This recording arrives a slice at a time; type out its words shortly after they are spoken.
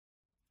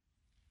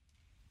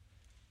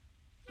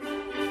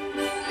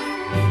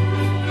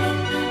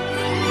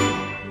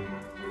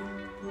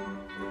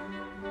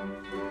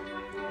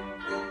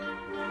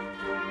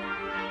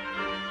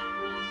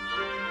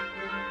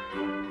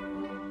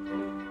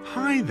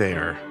Hi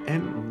there,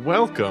 and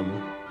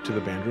welcome to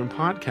the Band Room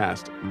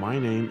Podcast. My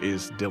name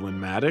is Dylan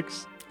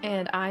Maddox.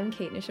 And I'm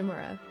Kate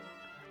Nishimura.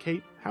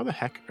 Kate, how the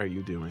heck are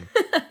you doing?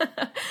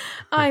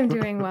 I'm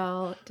doing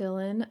well,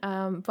 Dylan.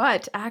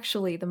 But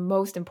actually, the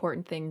most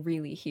important thing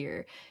really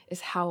here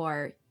is how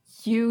are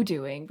you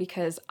doing?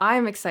 Because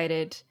I'm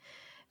excited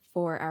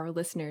for our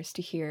listeners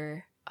to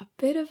hear a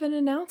bit of an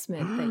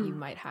announcement that you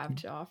might have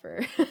to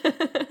offer.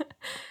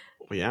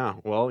 Yeah,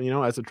 well,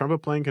 as a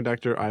trumpet playing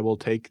conductor, I will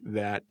take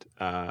that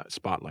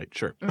spotlight,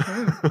 sure.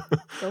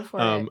 Go for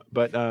it.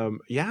 But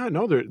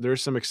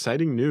there's some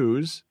exciting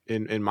news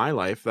in my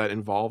life that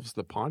involves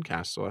the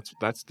podcast. So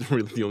that's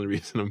really the only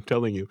reason I'm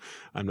telling you.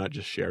 I'm not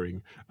just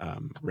sharing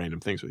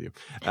random things with you.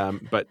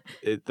 But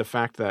the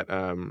fact that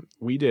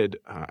we did,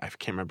 I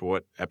can't remember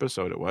what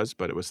episode it was,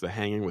 but it was the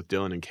Hanging with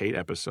Dylan and Kate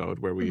episode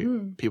where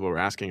people were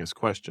asking us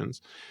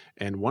questions.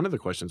 And one of the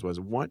questions was,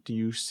 what do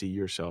you see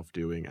yourself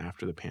doing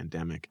after the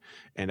pandemic?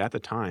 And at the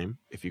time,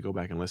 if you go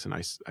back and listen,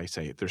 I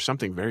say, there's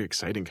something very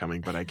exciting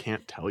coming, but I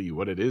can't tell you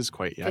what it is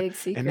quite yet. Big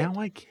secret. And now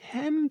I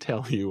can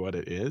tell you what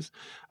it is.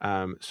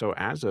 So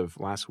as of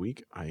last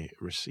week, I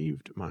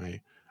received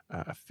my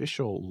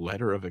official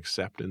letter of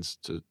acceptance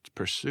to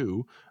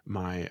pursue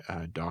my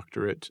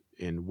doctorate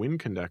in wind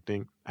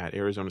conducting at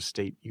Arizona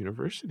State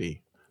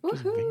University, which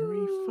is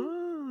very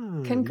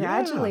fun.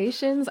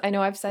 Congratulations. Yeah. I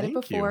know I've said it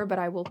before, you. But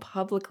I will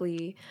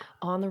publicly,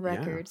 on the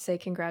record, say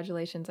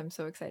congratulations. I'm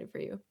so excited for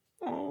you.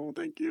 Oh,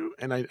 thank you.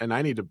 And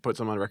I need to put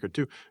some on record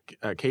too.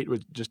 Kate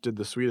just did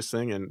the sweetest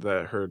thing, and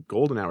her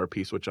Golden Hour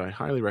piece, which I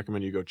highly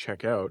recommend you go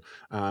check out,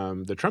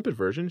 the trumpet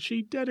version,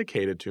 she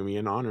dedicated to me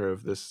in honor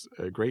of this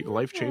great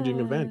life-changing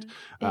event.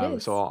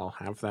 So I'll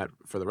have that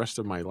for the rest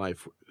of my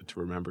life to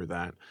remember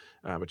that,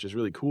 which is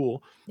really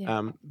cool.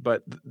 Yeah.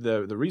 But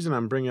the reason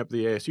I'm bringing up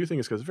the ASU thing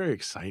is because it's very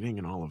exciting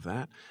and all of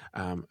that.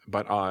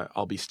 But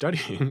I'll be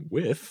studying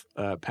with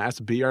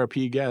past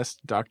BRP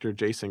guest, Dr.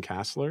 Jason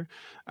Kassler,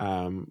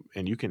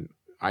 and you can.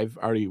 I've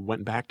already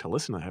went back to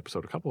listen to that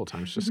episode a couple of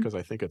times just because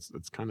I think it's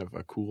kind of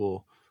a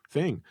cool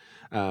thing.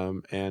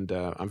 And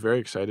I'm very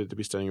excited to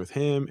be studying with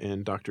him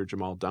and Dr.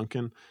 Jamal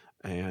Duncan,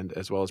 and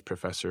as well as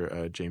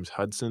Professor James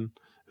Hudson,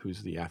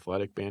 who's the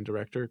athletic band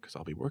director, because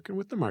I'll be working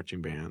with the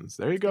marching bands.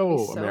 There you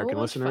go, so American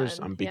listeners.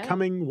 Fun. I'm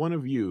becoming one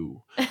of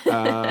you.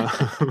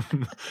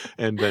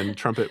 And then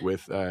trumpet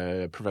with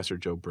Professor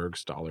Joe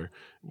Bergstaller,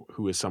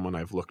 who is someone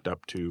I've looked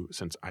up to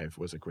since I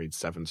was a grade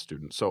 7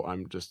 student. So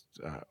I'm just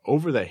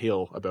over the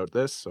hill about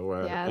this. So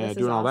this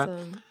doing is all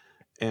awesome.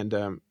 that.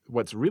 And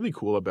what's really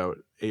cool about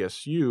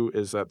ASU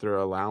is that they're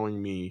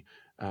allowing me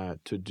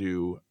to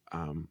do,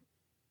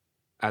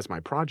 as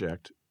my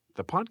project,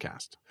 the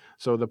podcast.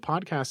 So the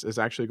podcast is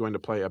actually going to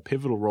play a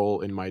pivotal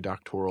role in my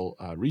doctoral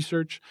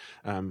research,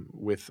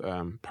 with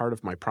part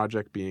of my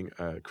project being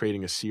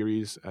creating a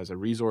series as a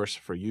resource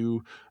for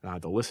you,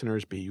 the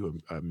listeners, be you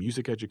a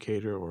music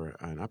educator or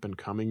an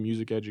up-and-coming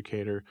music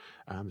educator,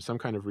 some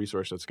kind of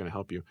resource that's going to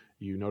help you.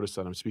 You notice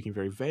that I'm speaking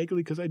very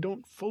vaguely because I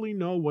don't fully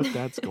know what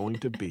that's going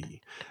to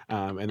be.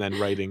 And then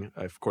writing,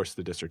 of course,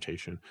 the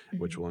dissertation,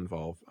 which will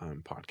involve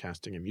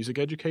podcasting and music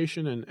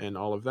education and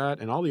all of that,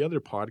 and all the other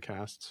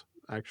podcasts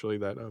actually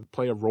that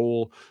play a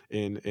role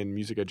in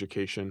music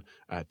education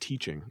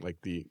teaching,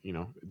 like the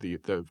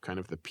kind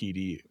of the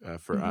PD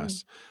for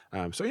us.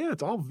 So yeah,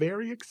 it's all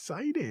very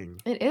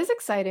exciting. It is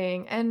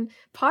exciting, and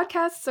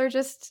podcasts are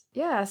just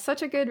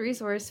such a good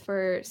resource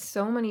for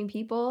so many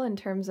people in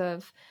terms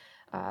of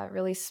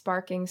really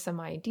sparking some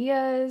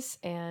ideas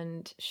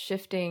and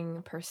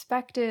shifting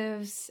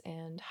perspectives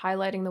and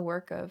highlighting the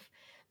work of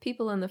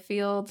people in the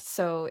field.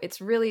 So it's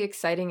really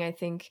exciting, I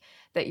think,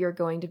 that you're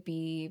going to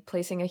be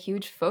placing a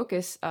huge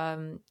focus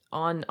on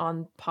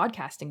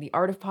podcasting, the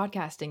art of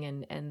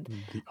podcasting, and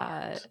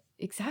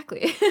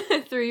exactly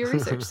through your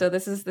research. So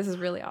this is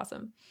really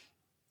awesome.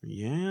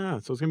 Yeah,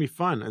 so it's gonna be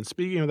fun. And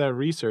speaking of that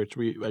research,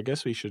 I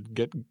guess we should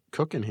get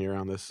cooking here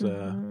on this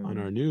on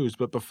our news.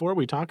 But before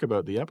we talk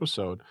about the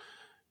episode,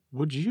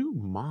 would you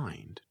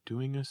mind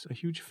doing us a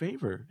huge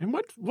favor? And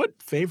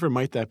what favor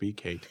might that be,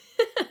 Kate?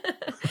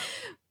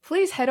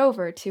 Please head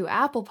over to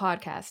Apple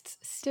Podcasts,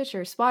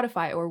 Stitcher,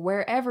 Spotify, or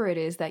wherever it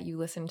is that you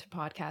listen to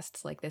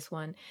podcasts like this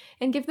one,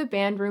 and give the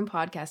Band Room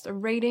Podcast a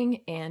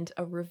rating and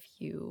a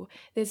review.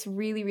 This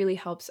really, really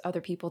helps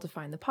other people to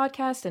find the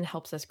podcast and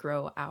helps us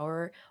grow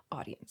our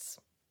audience.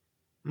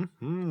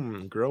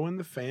 Growing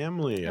the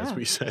family, as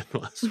we said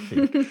last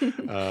week.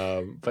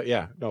 But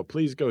yeah, no,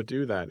 please go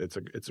do that.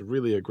 It's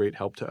really a great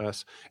help to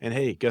us. And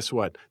hey, guess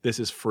what? This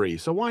is free,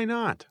 so why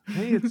not?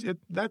 Hey,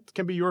 that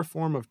can be your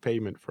form of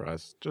payment for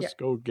us. Just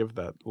go give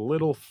that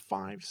little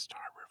 5-star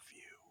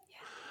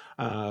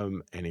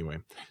review. Anyway,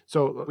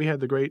 so we had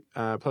the great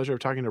pleasure of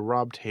talking to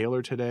Rob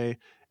Taylor today,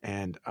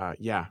 and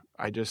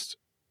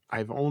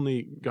I've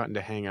only gotten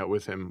to hang out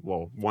with him,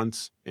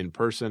 once in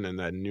person, and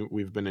then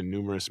we've been in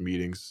numerous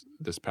meetings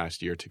this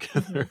past year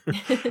together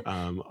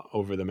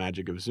over the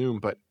magic of Zoom.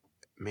 But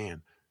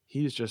man,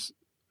 he's just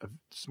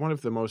one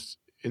of the most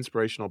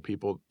inspirational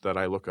people that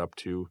I look up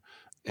to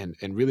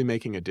and really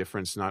making a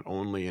difference not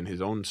only in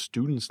his own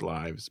students'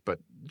 lives, but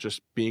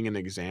just being an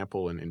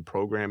example in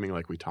programming,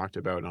 like we talked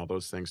about, and all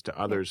those things to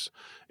others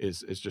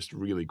is just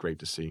really great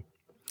to see.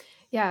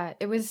 Yeah,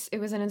 it was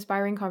an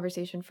inspiring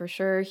conversation for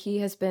sure. He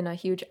has been a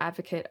huge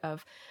advocate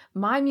of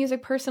my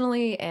music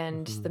personally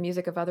and the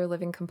music of other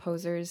living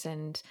composers,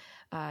 and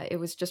it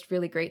was just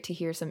really great to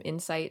hear some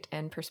insight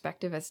and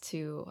perspective as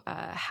to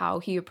how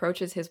he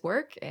approaches his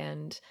work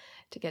and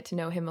to get to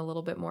know him a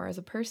little bit more as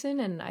a person.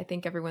 And I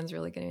think everyone's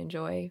really going to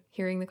enjoy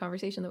hearing the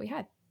conversation that we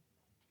had.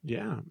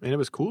 Yeah, and it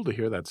was cool to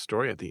hear that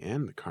story at the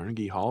end, the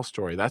Carnegie Hall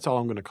story. That's all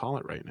I'm going to call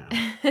it right now.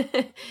 Yeah,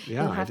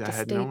 You'll have I to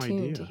had stay no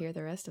tuned idea. to hear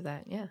the rest of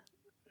that. Yeah.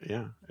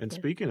 Yeah. And Yeah.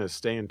 speaking of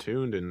staying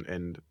tuned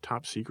and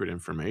top secret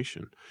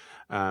information,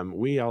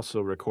 we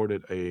also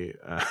recorded a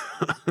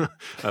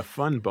a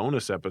fun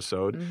bonus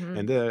episode,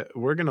 and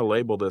we're going to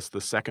label this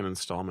the second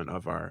installment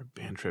of our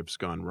Band Trips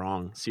Gone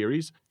Wrong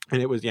series. And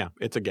it was,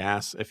 it's a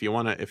gas. If you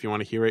want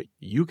to hear it,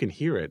 you can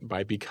hear it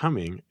by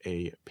becoming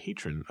a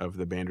patron of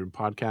the Band Room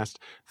Podcast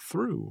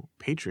through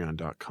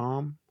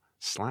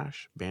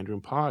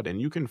patreon.com/bandroompod.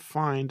 And you can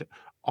find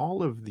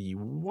all of the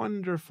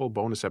wonderful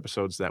bonus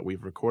episodes that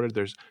we've recorded.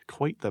 There's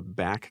quite the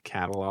back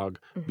catalog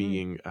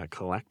being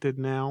collected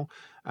now.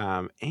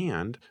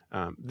 And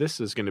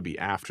this is going to be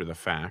after the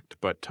fact,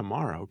 but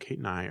tomorrow, Kate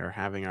and I are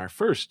having our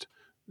first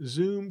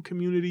Zoom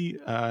community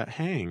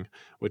hang,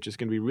 which is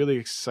going to be really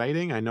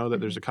exciting. I know that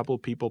there's a couple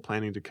of people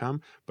planning to come,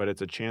 but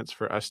it's a chance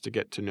for us to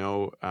get to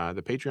know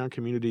the Patreon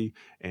community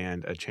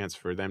and a chance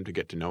for them to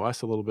get to know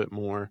us a little bit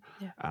more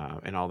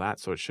and all that.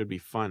 So it should be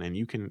fun. And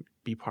you can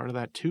be part of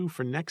that too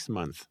for next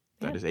month.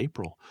 That is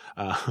April,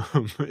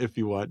 if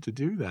you want to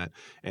do that.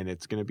 And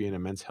it's going to be an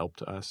immense help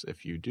to us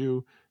if you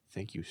do.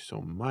 Thank you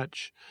so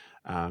much.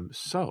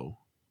 So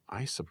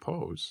I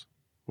suppose,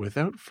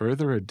 without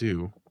further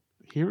ado,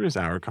 here is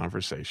our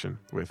conversation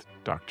with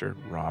Dr.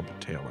 Rob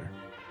Taylor.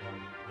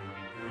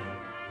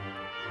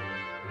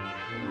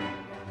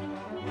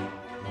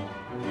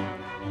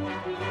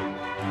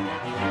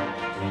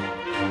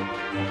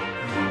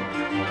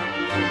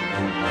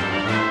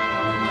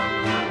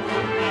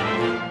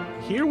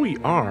 Here we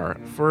are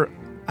for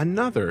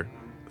another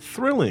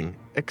thrilling,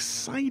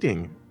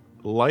 exciting,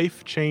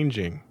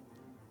 life-changing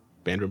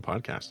Band Room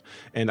Podcast.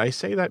 And I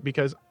say that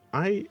because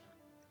I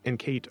and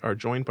Kate are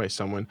joined by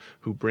someone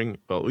who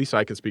at least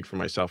I can speak for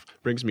myself,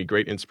 brings me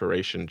great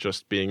inspiration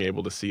just being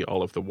able to see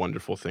all of the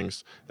wonderful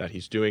things that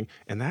he's doing.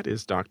 And that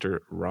is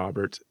Dr.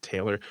 Robert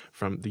Taylor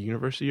from the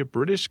University of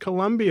British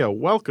Columbia.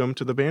 Welcome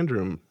to the Band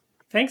Room.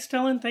 Thanks,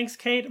 Dylan. Thanks,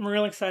 Kate. I'm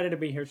real excited to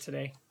be here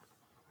today.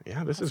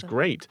 Yeah, this is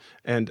great.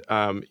 And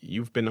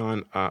you've been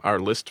on our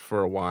list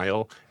for a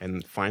while,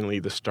 and finally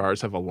the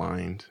stars have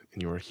aligned,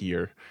 and you're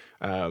here.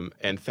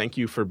 And thank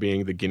you for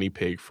being the guinea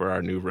pig for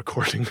our new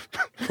recording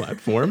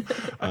platform.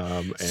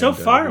 So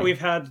far, we've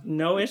had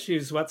no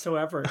issues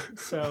whatsoever.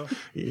 So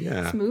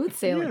Smooth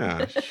sailing.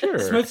 Yeah, sure.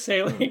 Smooth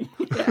sailing.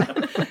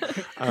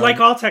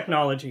 Like all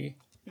technology.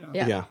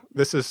 Yeah,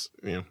 this is,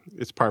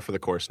 it's par for the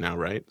course now,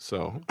 right?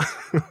 So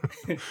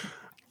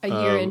a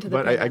year into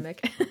the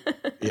pandemic.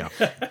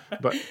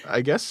 But I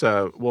guess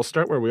we'll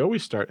start where we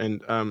always start.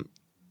 And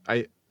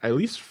at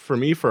least for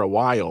me, for a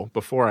while,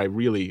 before I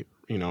really,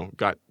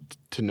 got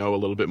to know a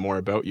little bit more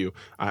about you,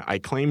 I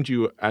claimed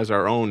you as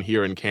our own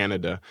here in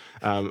Canada.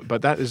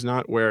 But that is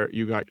not where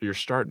you got your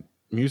start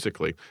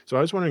musically. So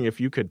I was wondering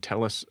if you could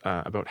tell us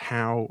about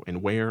how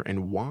and where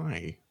and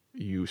why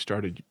you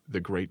started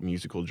the great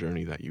musical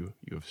journey that you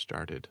have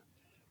started.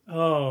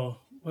 Oh,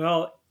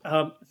 well,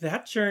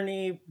 that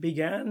journey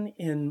began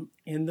in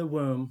the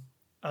womb.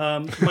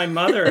 My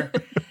mother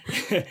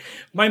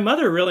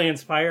really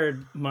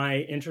inspired my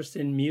interest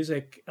in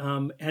music,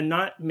 and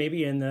not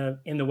maybe in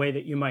the way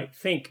that you might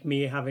think,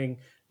 me having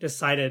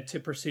decided to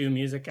pursue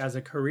music as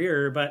a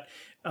career, but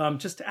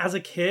just as a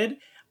kid,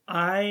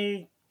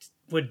 I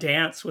would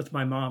dance with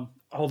my mom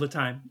all the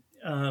time.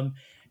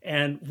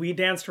 And we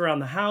danced around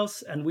the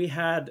house, and we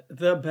had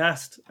the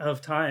best of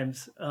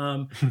times.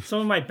 Some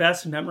of my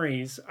best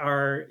memories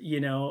are,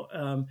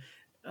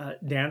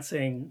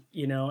 dancing,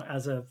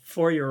 as a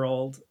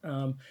 4-year-old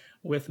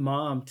with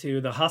mom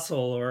to The Hustle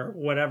or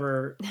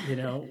whatever,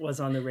 was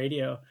on the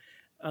radio.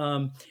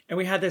 And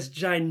we had this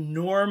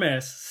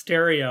ginormous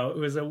stereo. It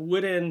was a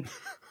wooden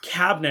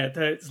cabinet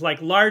that's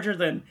like larger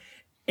than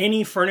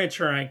any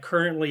furniture I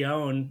currently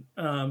own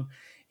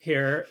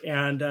here.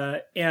 And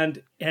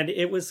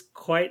it was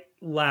quite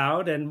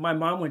loud. And my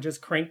mom would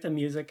just crank the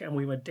music and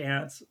we would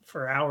dance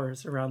for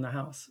hours around the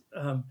house.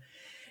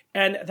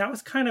 And that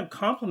was kind of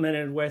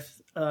complemented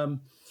with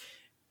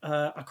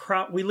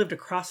we lived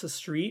across the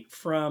street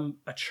from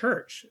a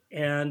church,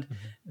 and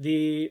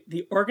the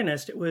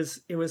organist. It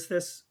was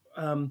this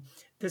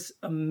this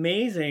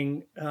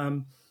amazing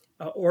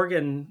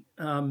organ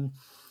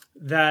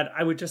that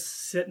I would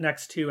just sit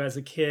next to as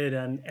a kid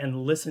and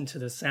listen to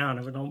the sound.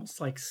 I would almost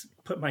like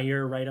put my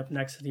ear right up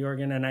next to the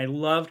organ, and I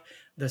loved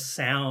the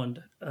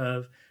sound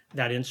of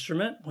that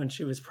instrument when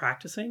she was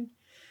practicing.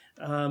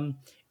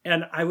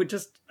 And I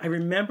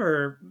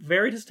remember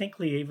very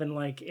distinctly, even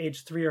like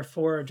age 3 or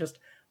 4, just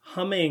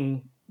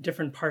humming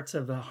different parts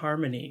of the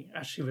harmony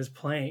as she was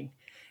playing.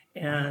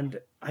 And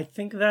I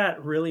think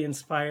that really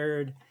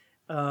inspired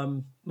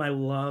my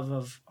love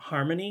of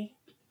harmony.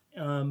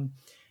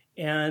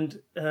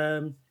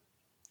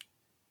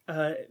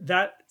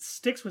 That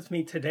sticks with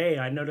me today.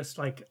 I noticed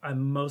like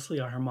I'm mostly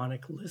a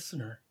harmonic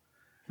listener.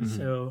 Mm-hmm.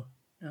 So,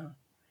 yeah.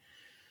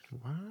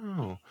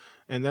 Wow.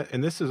 And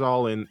this is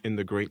all in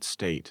the great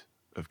state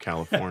of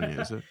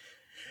California, is it?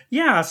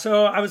 Yeah,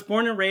 so I was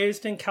born and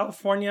raised in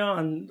California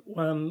on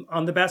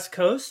the Best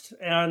Coast,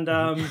 and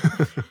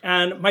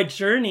and my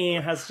journey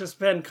has just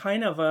been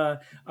kind of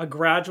a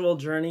gradual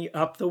journey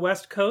up the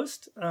West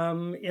Coast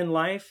in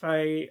life.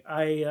 I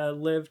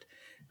lived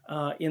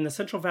in the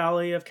Central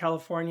Valley of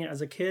California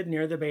as a kid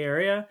near the Bay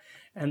Area,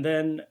 and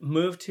then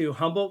moved to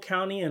Humboldt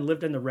County and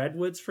lived in the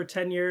Redwoods for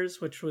 10 years,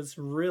 which was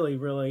really,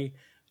 really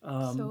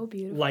so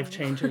beautiful.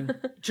 Life-changing.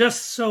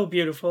 Just so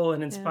beautiful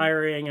and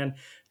inspiring. Yeah. And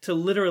to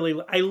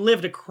literally, I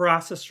lived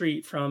across the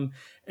street from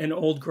an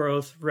old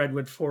growth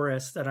redwood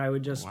forest that I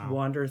would just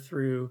wander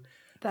through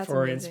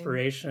for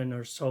inspiration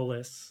or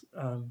solace.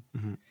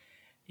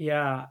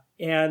 Yeah.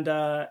 And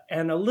a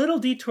little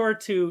detour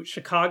to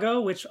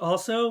Chicago, which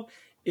also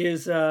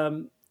is,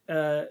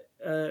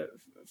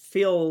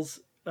 feels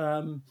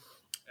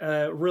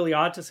really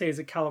odd to say as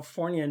a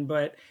Californian,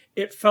 but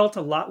it felt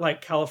a lot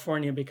like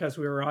California because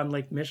we were on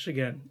Lake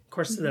Michigan. Of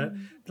course,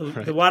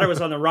 the water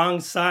was on the wrong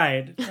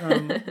side,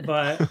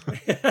 but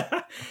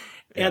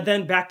and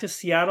then back to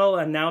Seattle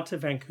and now to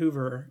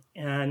Vancouver.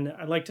 And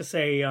I'd like to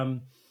say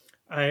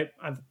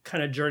I've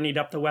kind of journeyed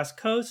up the West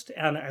Coast,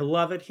 and I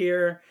love it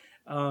here.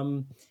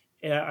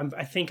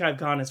 I think I've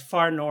gone as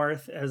far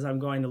north as I'm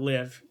going to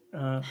live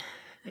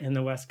in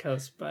the West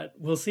Coast, but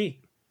we'll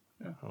see.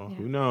 Oh,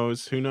 who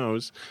knows? Who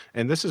knows?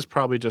 And this is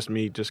probably just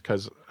me, just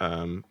because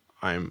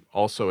I'm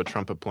also a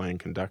trumpet playing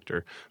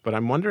conductor. But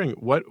I'm wondering,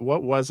 what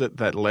was it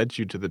that led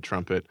you to the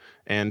trumpet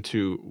and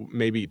to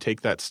maybe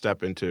take that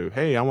step into,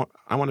 hey, I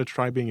want to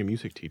try being a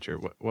music teacher?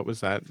 What was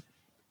that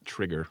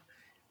trigger?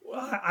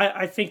 Well,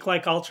 I think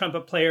like all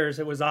trumpet players,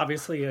 it was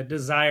obviously a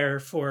desire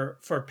for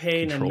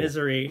pain and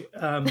misery.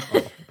 As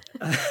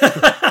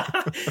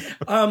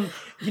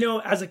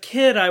a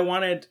kid, I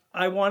wanted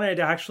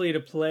actually to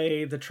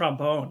play the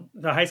trombone.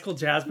 The high school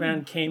jazz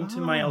band came to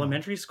my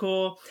elementary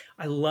school.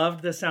 I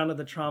loved the sound of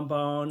the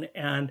trombone,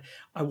 and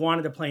I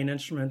wanted to play an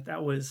instrument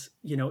that was,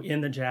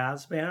 in the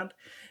jazz band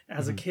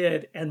as a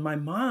kid. And my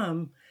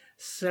mom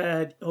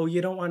said, "Oh,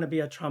 you don't want to be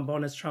a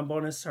trombonist.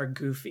 Trombonists are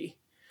goofy."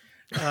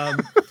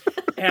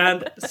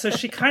 And so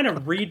she kind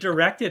of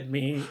redirected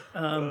me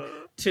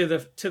to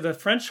the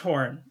French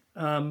horn,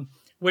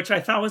 which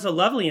I thought was a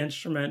lovely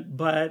instrument,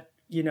 but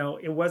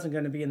it wasn't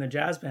going to be in the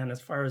jazz band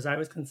as far as I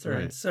was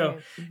concerned. Right. So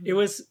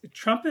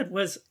trumpet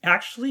was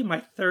actually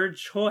my third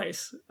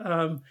choice.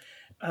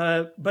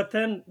 But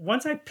then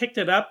once I picked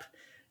it up,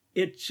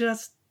 it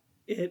just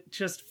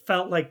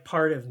felt like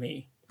part of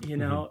me,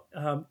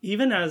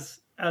 even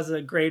as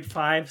a grade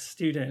 5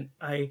 student,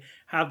 I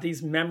have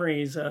these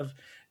memories of,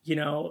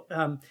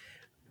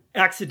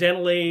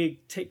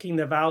 accidentally taking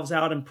the valves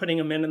out and putting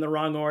them in the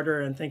wrong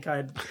order and think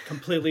I'd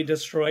completely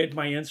destroyed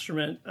my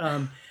instrument.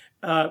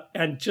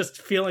 And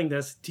just feeling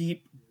this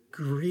deep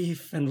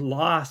grief and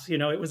loss,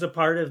 it was a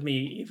part of me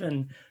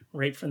even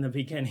right from the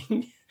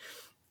beginning.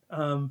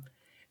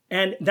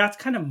 And that's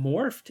kind of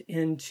morphed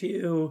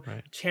into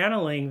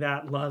channeling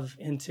that love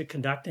into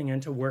conducting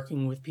and to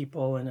working with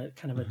people in a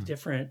kind of a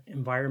different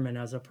environment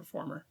as a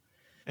performer.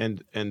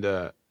 And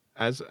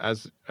as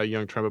a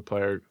young trumpet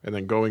player and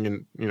then going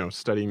and,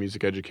 studying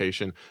music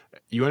education,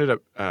 you ended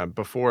up,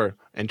 before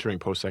entering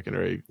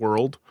post-secondary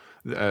world,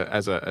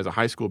 as a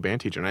high school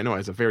band teacher. And I know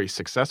as a very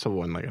successful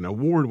one, like an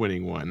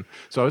award-winning one.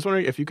 So I was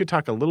wondering if you could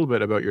talk a little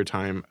bit about your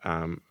time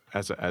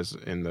as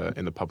in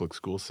the public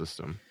school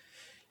system.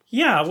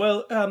 Yeah,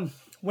 well,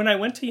 when I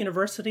went to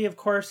university, of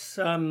course,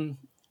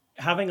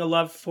 having a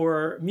love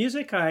for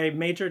music, I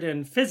majored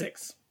in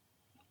physics.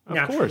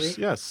 Of course,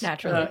 yes.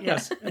 Naturally.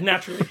 Yes,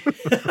 naturally.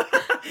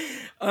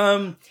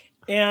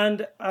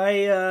 And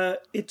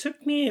it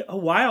took me a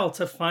while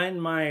to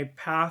find my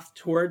path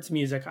towards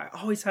music. I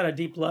always had a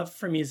deep love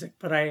for music,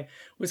 but I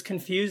was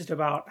confused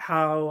about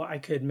how I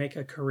could make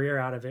a career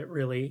out of it,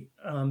 really.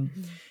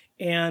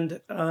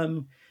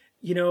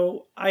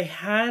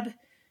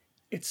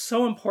 It's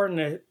so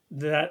important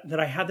that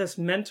I had this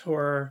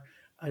mentor.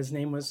 His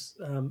name was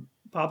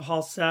Bob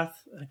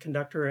Hall-Seth, a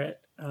conductor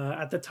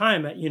at the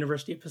time at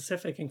University of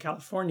Pacific in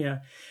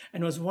California.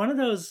 And it was one of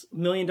those $1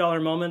 million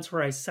moments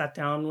where I sat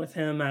down with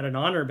him at an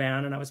honor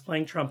band and I was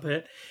playing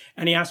trumpet,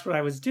 and he asked what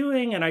I was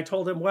doing. And I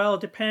told him, well,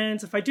 it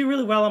depends. If I do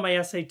really well on my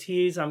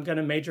SATs, I'm going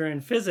to major in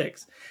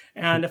physics.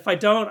 And if I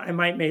don't, I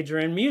might major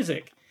in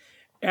music.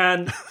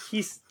 And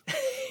he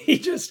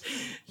just,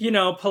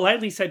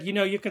 politely said,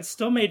 you can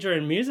still major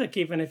in music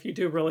even if you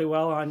do really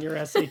well on your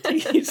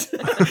SATs.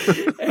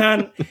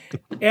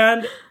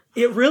 and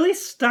it really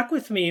stuck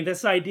with me,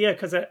 this idea,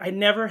 because I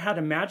never had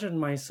imagined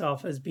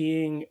myself as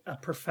being a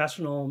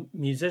professional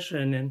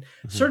musician and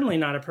certainly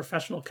not a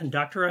professional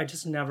conductor. I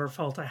just never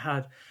felt I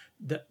had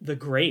the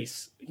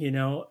grace,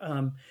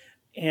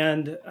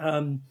 and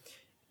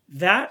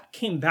that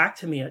came back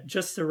to me at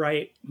just the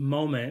right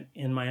moment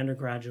in my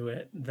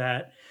undergraduate,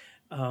 that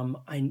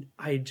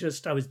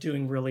I was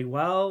doing really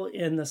well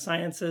in the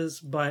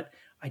sciences, but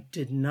I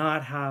did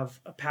not have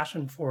a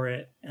passion for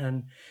it.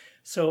 And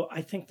so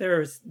I think there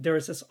was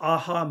this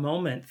aha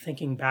moment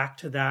thinking back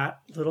to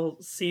that little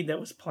seed that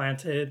was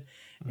planted,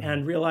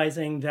 and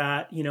realizing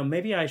that,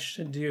 maybe I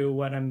should do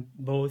what I'm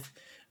both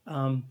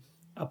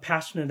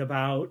passionate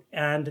about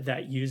and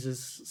that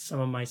uses some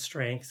of my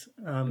strengths.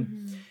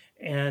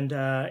 And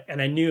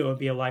I knew it would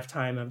be a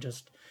lifetime of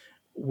just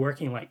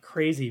working like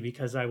crazy,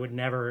 because I would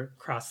never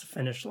cross the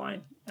finish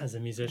line as a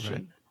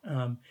musician.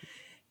 Right.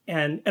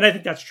 And I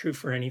think that's true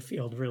for any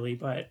field, really,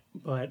 but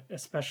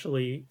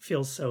especially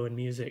feels so in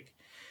music,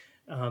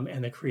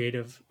 and the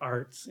creative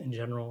arts in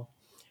general.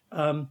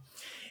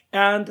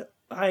 And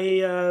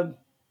I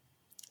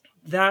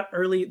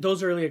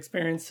those early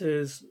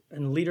experiences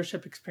and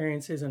leadership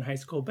experiences in high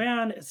school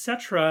band,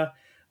 etc.,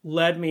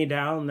 led me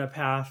down the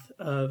path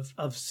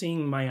of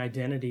seeing my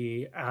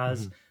identity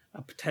as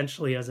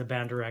potentially as a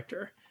band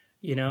director,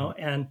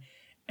 and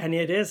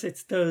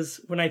it's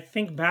those, when I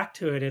think back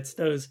to it, it's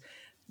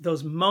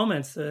those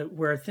moments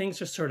where things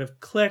just sort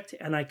of clicked,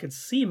 and I could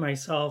see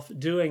myself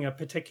doing a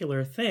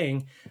particular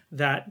thing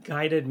that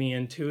guided me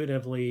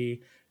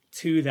intuitively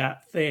to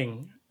that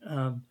thing.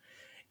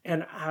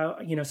 And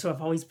so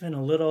I've always been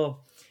a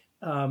little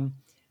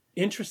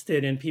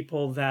interested in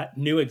people that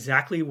knew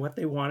exactly what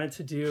they wanted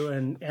to do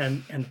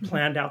and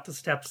planned out the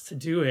steps to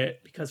do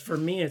it. Because for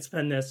me, it's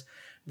been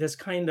this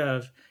kind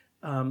of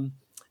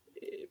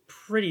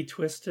pretty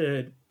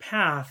twisted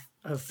path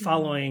of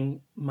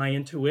following my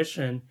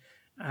intuition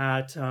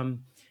at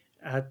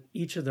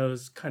each of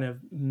those kind of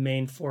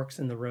main forks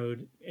in the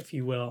road, if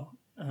you will.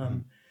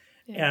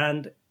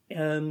 And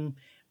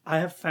I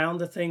have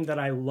found the thing that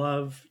I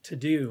love to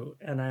do,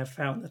 and I have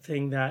found the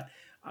thing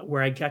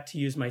where I get to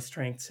use my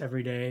strengths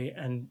every day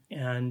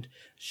and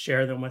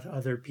share them with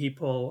other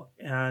people.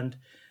 And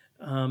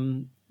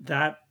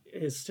that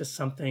is just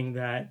something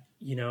that,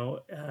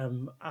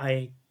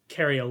 I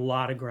carry a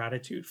lot of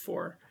gratitude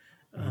for,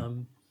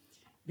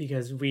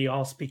 because we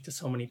all speak to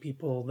so many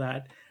people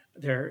that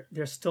they're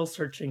still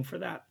searching for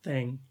that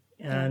thing.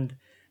 And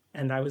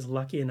I was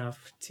lucky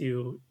enough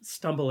to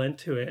stumble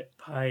into it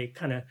by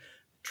kind of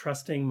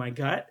trusting my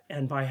gut,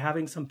 and by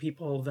having some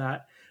people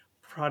that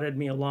prodded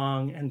me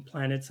along and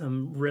planted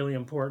some really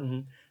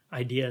important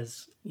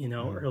ideas,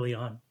 early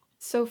on.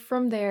 So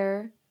from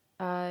there,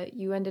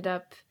 you ended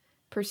up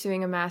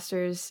pursuing a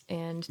master's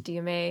and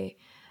DMA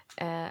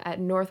at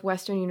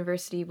Northwestern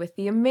University with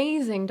the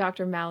amazing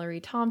Dr.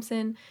 Mallory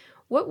Thompson.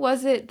 What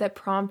was it that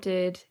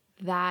prompted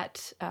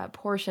that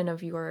portion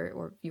of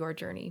your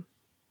journey?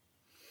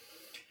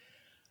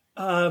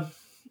 I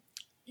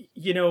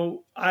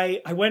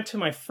went to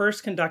my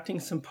first conducting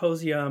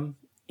symposium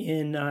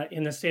in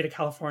the state of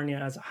California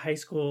as a high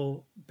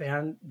school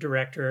band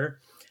director.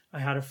 I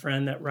had a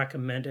friend that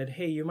recommended,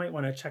 hey, you might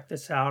want to check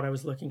this out. I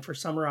was looking for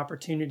summer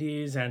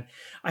opportunities, and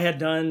I had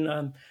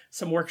done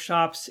some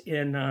workshops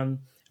in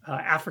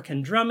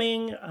African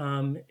drumming,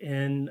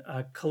 in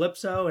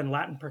calypso and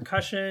Latin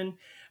percussion.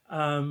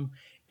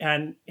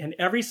 And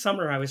every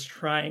summer I was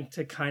trying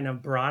to kind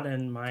of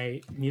broaden my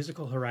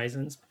musical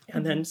horizons.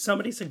 And then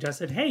somebody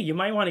suggested, hey, you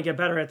might want to get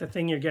better at the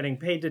thing you're getting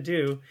paid to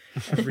do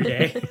every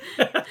day.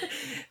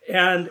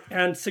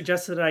 and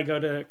suggested that I go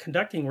to a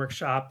conducting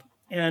workshop.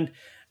 And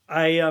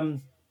I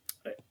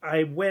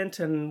went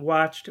and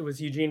watched, it was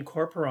Eugene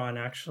Corporon,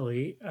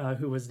 actually,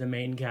 who was the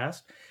main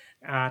guest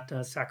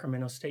at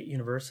Sacramento State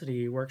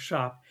University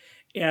workshop.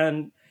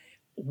 And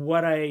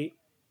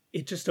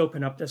it just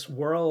opened up this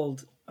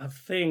world of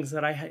things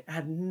that I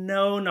had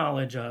no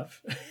knowledge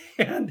of.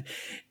 and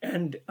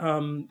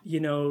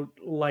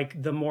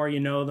like the more you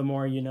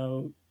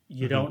know,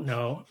 you don't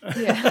know.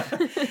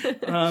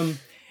 Yeah.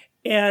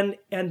 And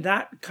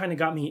that kind of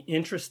got me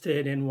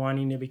interested in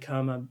wanting to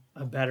become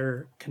a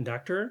better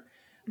conductor.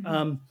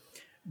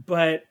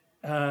 But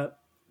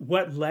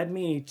what led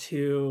me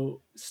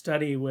to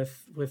study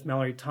with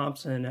Mallory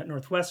Thompson at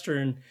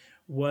Northwestern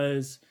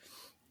was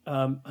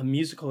a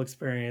musical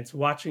experience,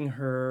 watching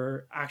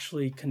her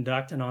actually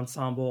conduct an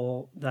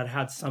ensemble that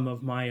had some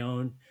of my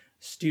own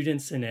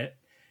students in it.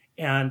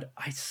 And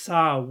I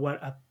saw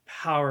what a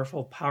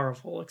powerful,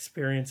 powerful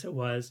experience it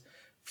was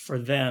for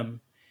them.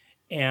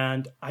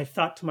 And I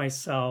thought to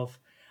myself,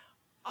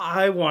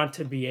 I want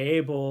to be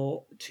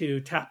able to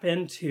tap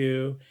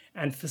into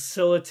and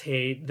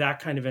facilitate that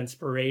kind of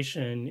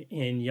inspiration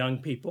in young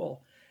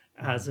people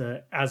as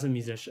a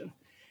musician.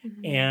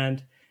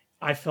 And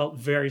I felt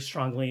very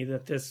strongly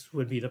that this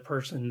would be the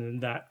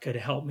person that could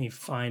help me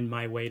find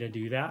my way to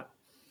do that,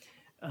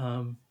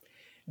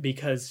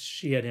 because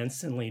she had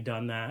instantly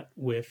done that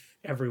with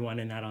everyone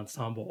in that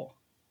ensemble.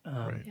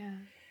 Right.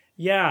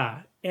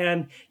 Yeah,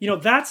 and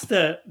that's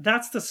the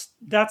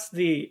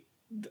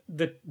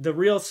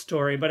real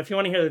story. But if you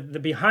want to hear the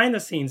behind the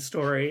scenes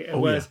story, it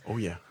was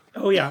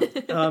Oh yeah.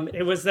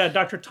 It was that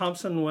Dr.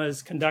 Thompson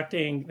was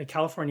conducting the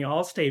California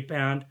All-State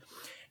Band,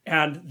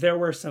 and there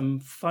were some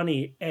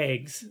funny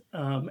eggs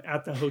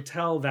at the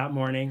hotel that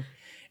morning,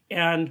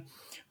 and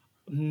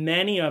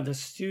many of the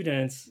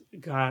students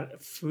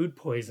got food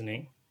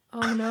poisoning.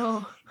 Oh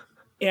no.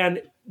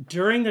 And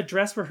during the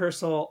dress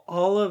rehearsal,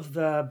 all of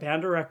the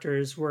band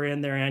directors were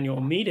in their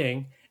annual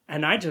meeting,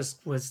 and I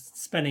just was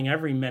spending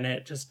every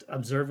minute just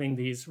observing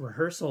these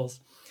rehearsals.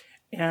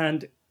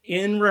 And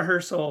in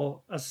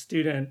rehearsal, a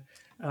student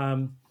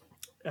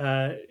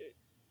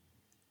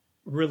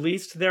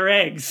released their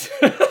eggs.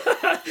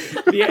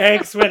 The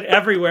eggs went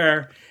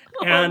everywhere,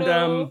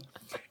 and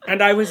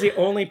and I was the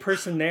only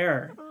person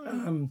there.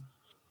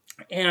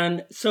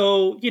 And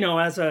so,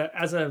 as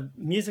a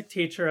music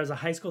teacher, as a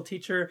high school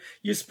teacher,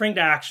 you spring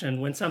to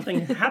action. When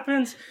something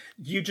happens,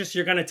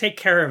 you're going to take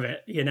care of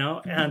it,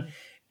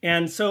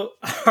 And so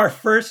our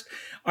first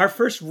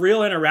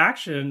real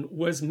interaction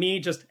was me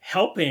just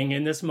helping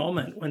in this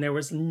moment when there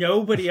was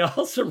nobody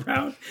else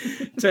around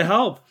to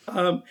help.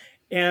 And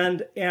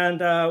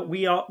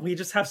we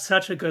just have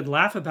such a good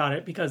laugh about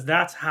it, because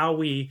that's how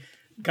we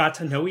got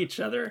to know each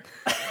other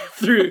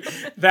through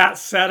that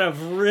set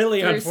of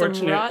really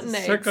unfortunate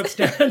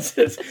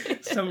circumstances.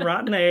 Some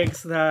rotten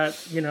eggs that,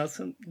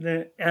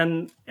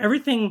 and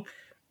everything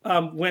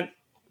went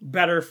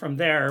better from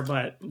there.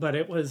 But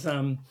it was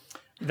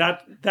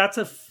that's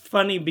a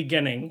funny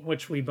beginning,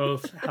 which we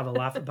both have a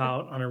laugh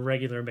about on a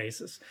regular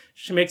basis.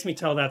 She makes me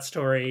tell that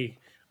story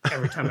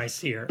every time I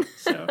see her.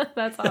 So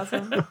that's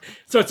awesome.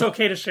 So it's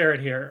okay to share it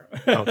here.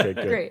 Okay,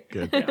 good. Great.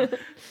 Good.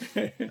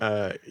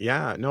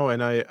 Yeah. No,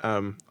 and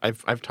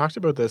I've talked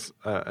about this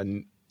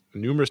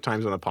numerous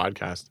times on the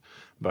podcast,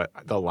 but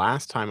the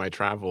last time I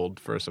traveled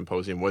for a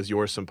symposium was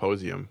your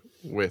symposium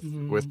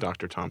with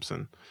Dr.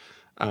 Thompson.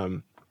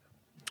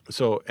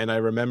 So, and I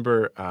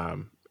remember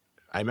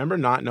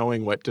not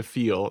knowing what to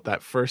feel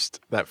that first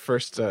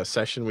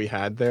session we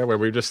had there, where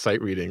we were just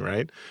sight reading,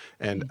 right?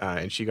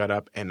 And she got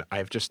up, and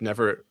I've just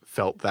never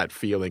felt that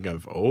feeling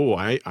of,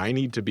 I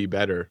need to be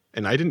better.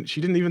 And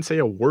she didn't even say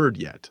a word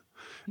yet.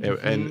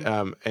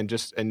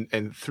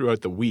 And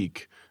throughout the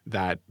week,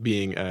 that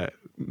being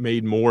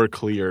made more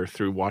clear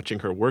through watching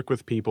her work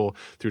with people,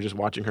 through just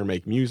watching her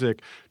make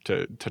music,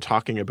 to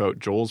talking about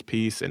Joel's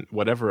piece and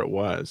whatever it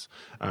was,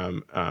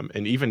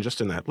 and even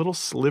just in that little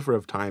sliver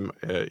of time,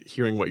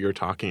 hearing what you're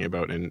talking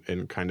about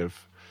and kind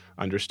of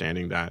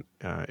understanding that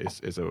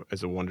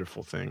is a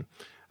wonderful thing.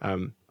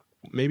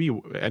 Maybe,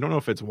 I don't know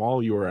if it's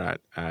while you were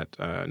at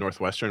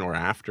Northwestern or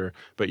after,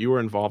 but you were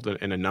involved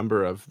in a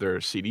number of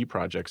their CD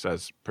projects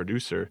as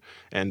producer.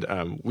 And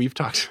we've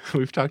talked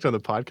on the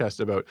podcast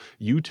about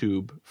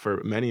YouTube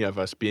for many of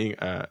us being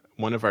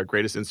one of our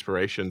greatest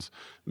inspirations.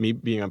 Me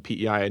being on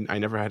PEI, I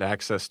never had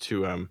access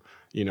to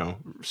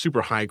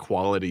super high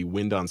quality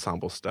wind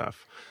ensemble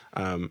stuff.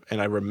 And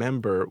I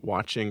remember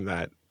watching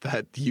that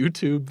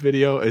YouTube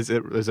video. Is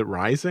it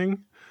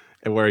Rising?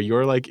 And where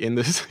you're like in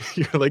this,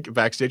 you're like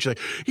backstage, you're like,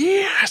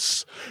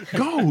 yes,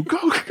 go.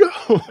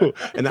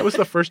 And that was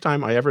the first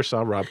time I ever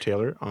saw Rob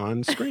Taylor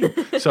on screen.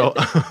 So,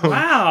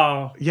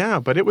 wow. Yeah,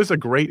 but it was a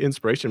great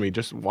inspiration to me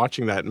just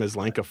watching that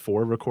Maslanka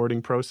 4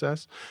 recording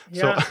process.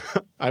 Yeah.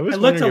 So I was. It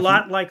looked a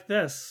lot like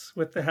this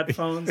with the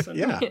headphones. And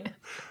yeah.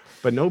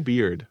 But no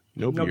beard.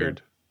 No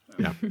beard.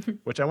 Yeah,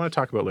 which I want to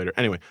talk about later.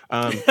 Anyway,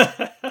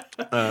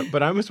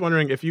 but I was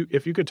wondering if you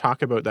could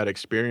talk about that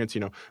experience,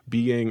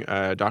 being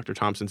Dr.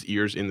 Thompson's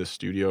ears in the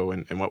studio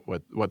and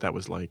what that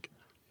was like.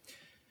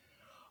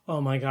 Oh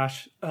my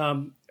gosh,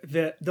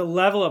 the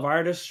level of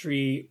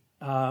artistry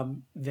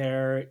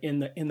there in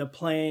the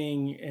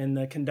playing, in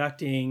the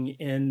conducting,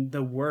 in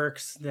the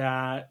works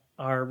that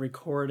are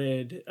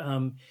recorded.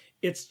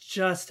 It's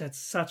just at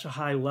such a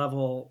high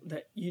level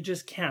that you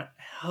just can't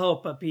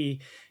help but be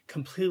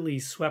completely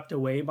swept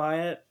away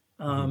by it.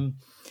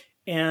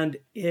 And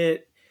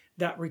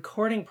that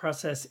recording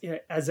process,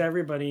 as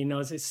everybody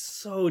knows, is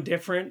so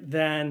different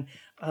than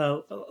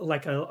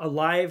like a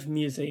live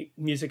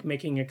music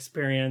making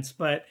experience.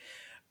 But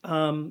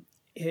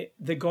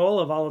the goal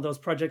of all of those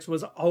projects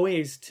was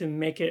always to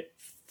make it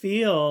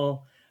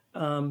feel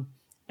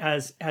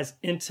as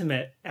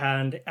intimate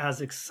and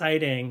as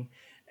exciting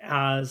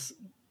as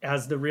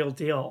the real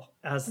deal,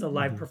 as the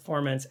live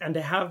performance, and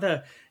to have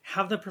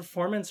the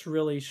performance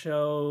really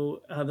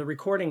show, the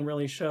recording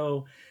really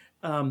show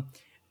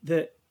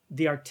the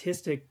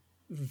artistic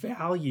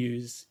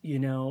values,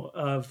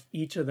 of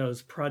each of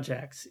those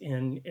projects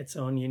in its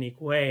own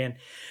unique way. And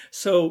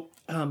so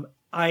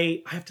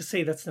I have to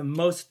say that's the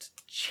most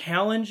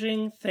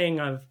challenging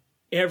thing I've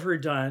ever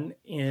done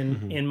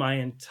in my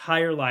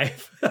entire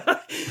life,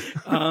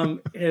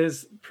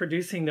 is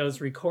producing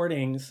those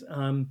recordings.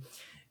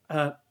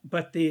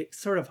 But the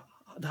sort of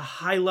the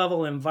high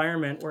level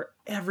environment where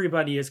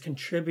everybody is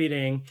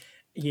contributing,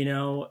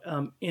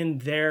 in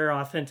their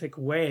authentic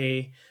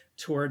way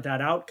toward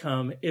that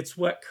outcome, it's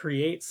what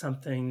creates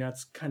something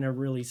that's kind of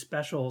really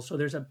special. So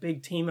there's a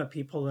big team of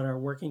people that are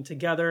working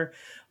together,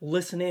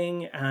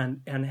 listening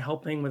and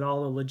helping with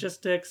all the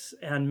logistics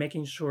and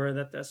making sure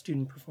that the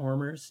student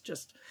performers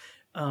just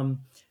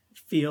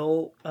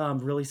feel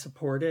really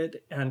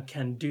supported and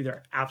can do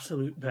their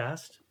absolute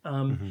best.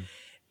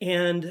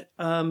 And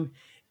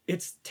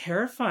it's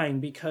terrifying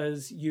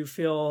because you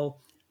feel,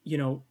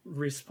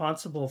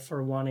 responsible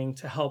for wanting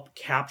to help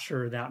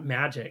capture that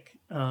magic.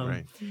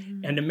 Right.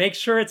 And to make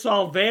sure it's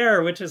all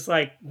there, which is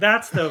like,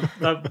 that's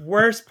the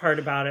worst part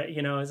about it,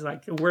 is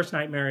like the worst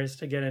nightmare is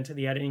to get into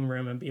the editing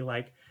room and be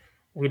like,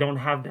 we don't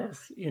have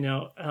this,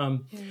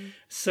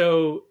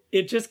 So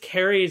it just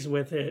carries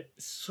with it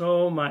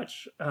so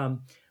much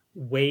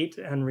weight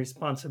and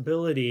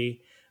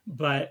responsibility.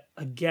 But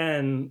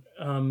again,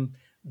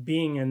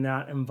 being in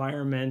that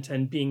environment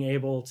and being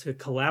able to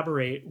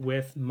collaborate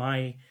with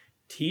my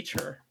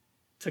teacher,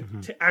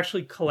 to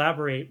actually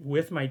collaborate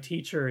with my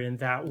teacher in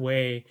that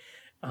way,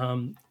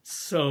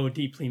 so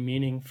deeply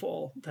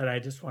meaningful that I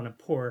just want to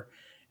pour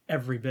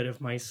every bit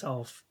of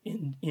myself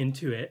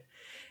into it.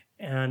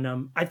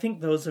 And I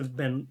think those have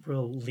been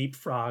real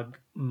leapfrog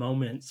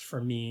moments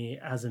for me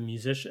as a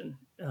musician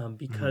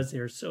because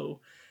they're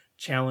so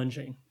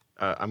challenging.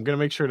 I'm gonna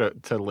make sure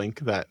to link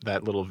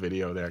that little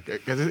video there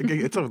because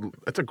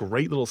it's a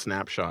great little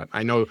snapshot.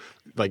 I know,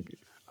 like,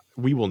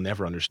 we will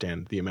never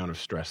understand the amount of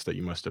stress that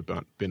you must have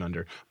been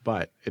under,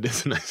 but it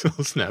is a nice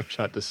little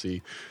snapshot to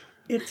see.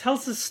 It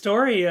tells the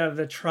story of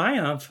the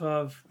triumph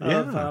of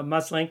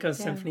Maslenko's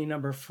Symphony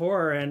No.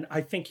 4, and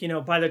I think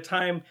by the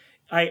time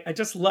I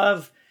just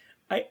love.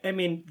 I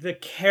mean, the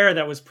care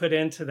that was put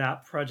into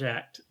that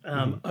project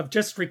of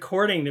just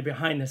recording the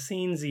behind the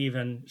scenes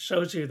even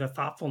shows you the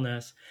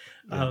thoughtfulness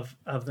of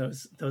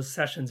those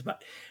sessions.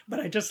 But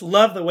I just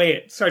love the way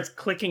it starts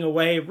clicking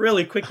away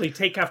really quickly,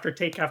 take after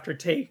take after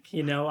take,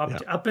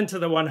 up into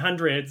the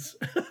 100s.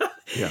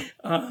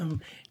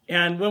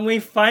 And when we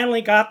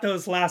finally got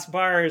those last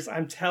bars,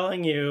 I'm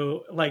telling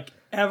you, like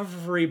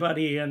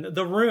everybody in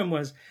the room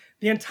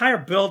the entire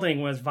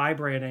building was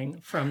vibrating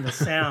from the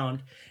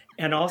sound.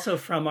 And also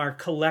from our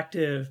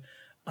collective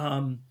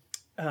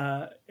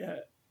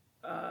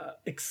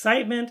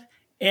excitement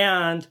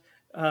and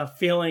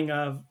feeling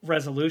of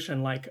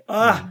resolution, like,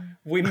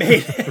 we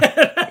made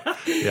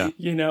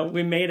it.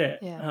 We made it.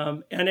 Yeah.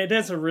 And it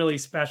is a really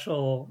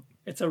special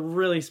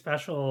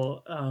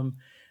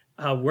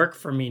work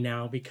for me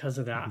now because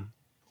of that.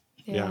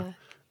 Yeah.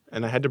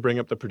 And I had to bring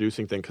up the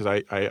producing thing because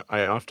I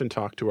often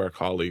talk to our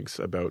colleagues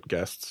about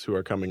guests who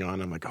are coming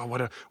on. I'm like, oh,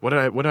 what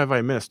have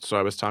I missed? So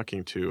I was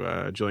talking to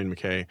Jillian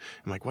McKay.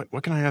 I'm like,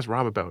 what can I ask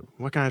Rob about?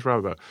 What can I ask Rob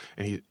about?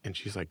 And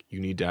she's like, you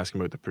need to ask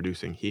him about the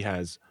producing. He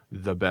has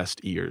the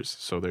best ears.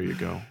 So there you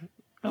go.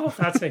 Oh,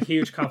 that's a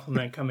huge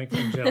compliment coming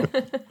from Jill.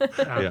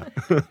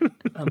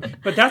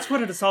 But that's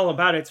what it's all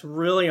about. It's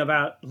really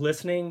about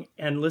listening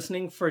and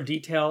listening for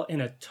detail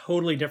in a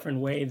totally different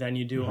way than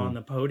you do on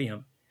the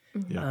podium.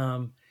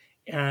 Yeah.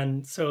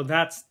 And so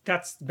that's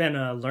been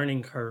a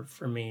learning curve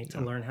for me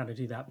to learn how to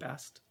do that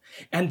best.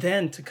 And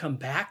then to come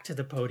back to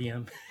the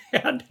podium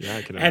and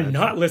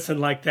not listen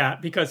like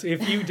that, because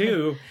if you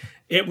do,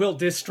 it will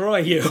destroy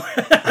you.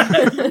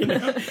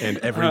 And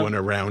everyone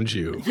around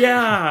you.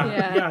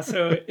 Yeah.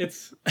 So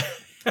it's...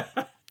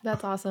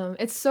 That's awesome.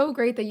 It's so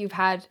great that you've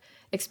had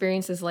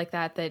experiences like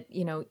that,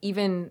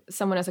 even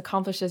someone as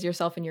accomplished as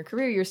yourself in your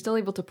career, you're still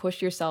able to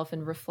push yourself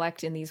and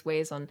reflect in these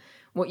ways on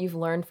what you've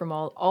learned from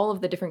all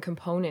of the different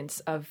components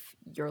of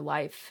your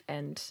life.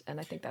 And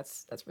I think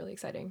that's really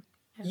exciting.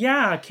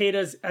 Yeah, Kate,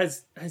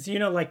 as you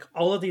know, like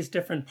all of these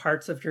different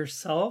parts of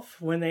yourself,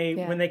 when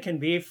they can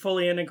be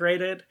fully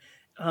integrated,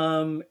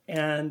 and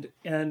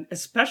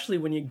especially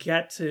when you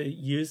get to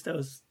use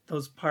those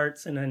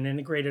parts in an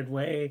integrated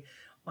way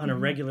on a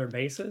regular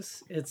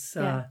basis, it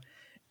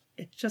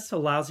just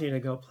allows you to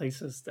go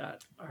places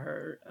that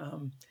are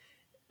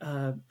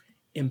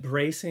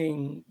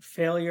embracing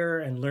failure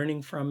and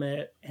learning from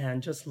it,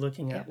 and just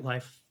looking at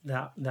life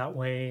that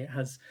way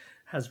has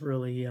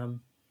really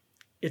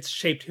it's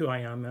shaped who I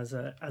am as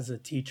a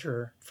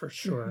teacher for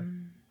sure.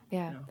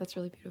 Yeah, that's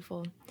really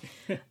beautiful.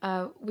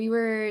 We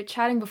were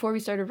chatting before we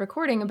started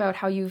recording about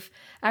how you've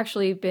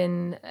actually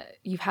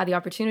you've had the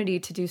opportunity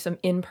to do some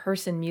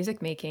in-person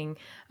music making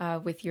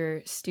with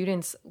your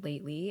students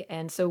lately.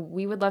 And so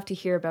we would love to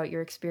hear about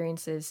your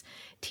experiences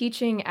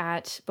teaching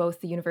at both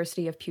the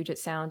University of Puget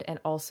Sound and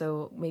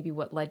also maybe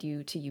what led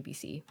you to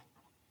UBC.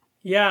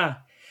 Yeah.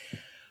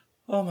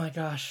 Oh my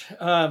gosh.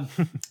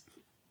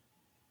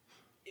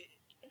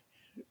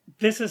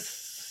 This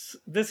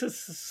is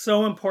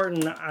so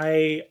important.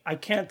 I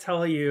can't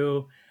tell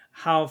you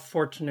how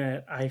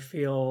fortunate I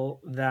feel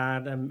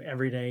that I'm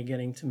every day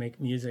getting to make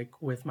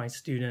music with my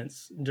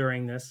students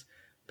during this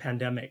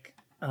pandemic.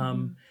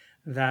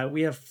 That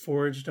we have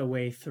forged a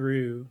way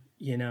through,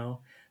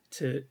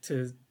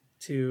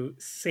 to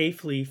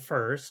safely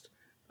first,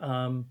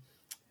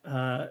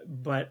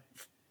 but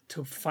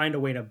to find a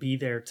way to be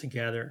there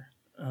together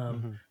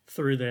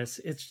through this.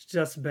 It's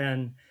just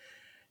been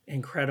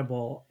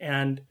incredible.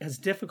 And as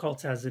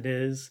difficult as it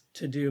is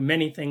to do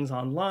many things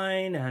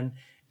online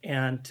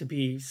and to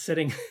be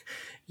sitting,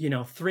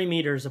 3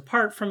 meters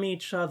apart from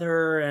each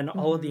other and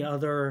all of the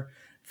other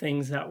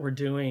things that we're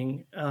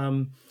doing,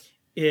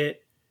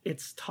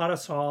 it's taught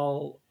us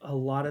all a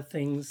lot of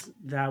things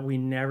that we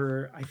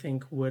never, I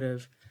think, would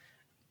have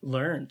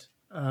learned.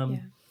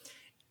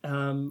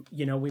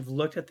 We've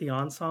looked at the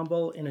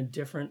ensemble in a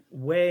different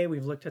way.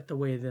 We've looked at the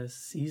way the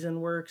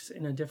season works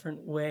in a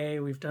different way.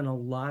 We've done a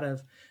lot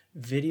of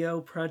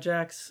video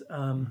projects.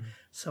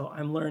 So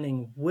I'm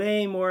learning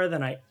way more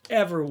than I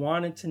ever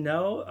wanted to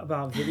know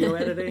about video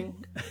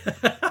editing.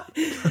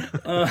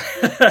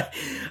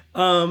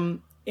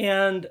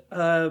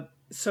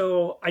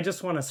 So I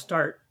just want to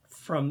start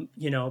from,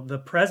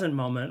 the present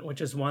moment, which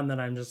is one that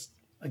I'm just,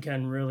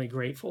 again, really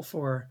grateful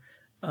for.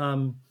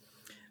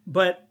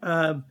 But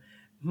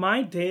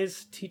my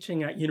days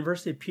teaching at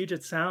University of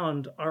Puget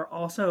Sound are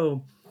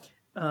also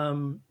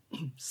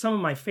some of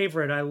my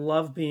favorite. I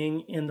love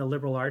being in the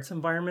liberal arts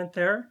environment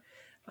there.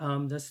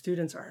 The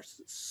students are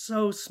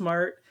so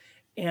smart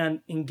and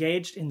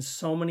engaged in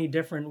so many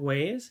different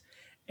ways.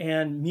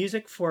 And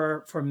music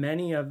for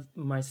many of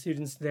my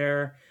students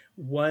there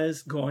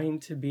was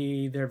going to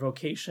be their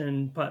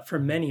vocation. But for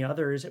many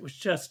others, it was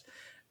just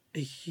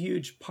a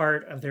huge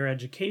part of their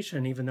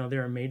education, even though they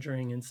were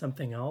majoring in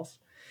something else.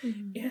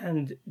 Mm-hmm.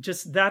 And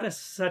just that is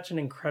such an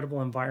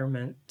incredible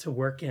environment to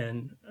work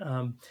in,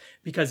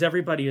 because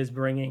everybody is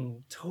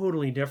bringing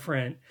totally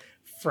different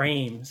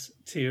frames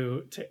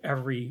to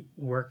every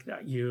work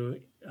that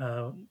you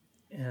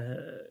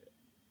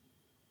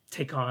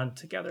take on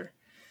together.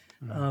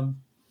 Mm-hmm.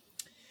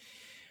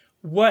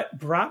 What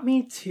brought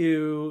me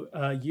to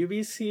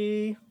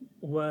UBC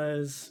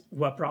was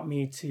what brought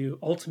me to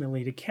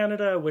ultimately to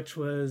Canada, which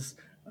was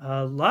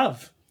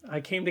love. I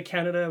came to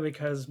Canada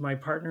because my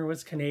partner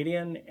was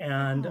Canadian,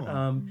 and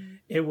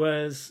it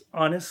was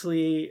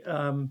honestly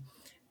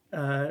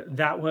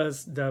that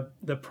was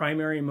the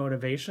primary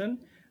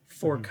motivation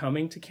for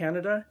coming to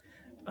Canada.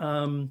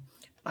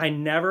 I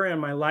never in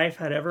my life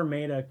had ever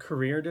made a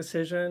career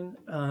decision,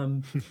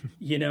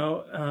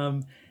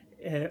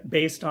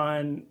 based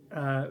on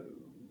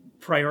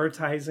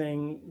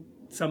prioritizing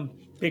some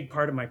big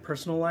part of my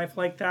personal life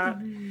like that.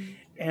 Mm-hmm.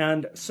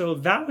 And so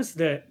that was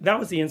the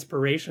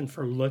inspiration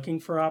for looking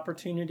for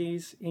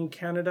opportunities in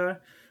Canada.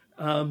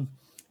 And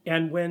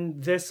when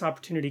this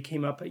opportunity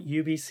came up at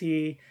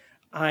UBC,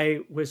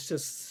 I was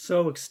just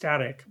so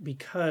ecstatic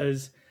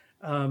because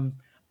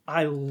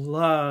I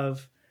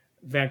love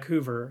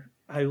Vancouver.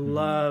 I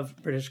love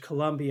British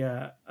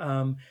Columbia.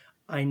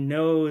 I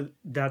know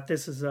that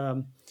this is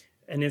an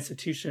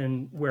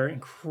institution where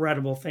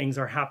incredible things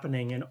are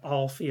happening in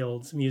all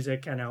fields,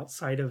 music and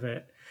outside of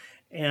it.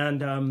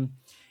 And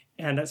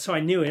so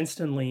I knew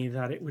instantly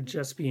that it would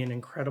just be an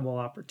incredible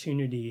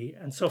opportunity.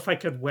 And so if I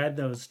could wed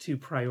those two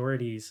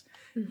priorities,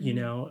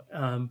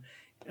 that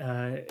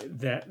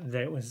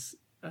was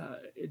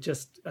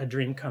just a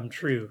dream come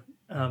true.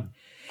 An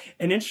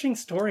interesting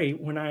story,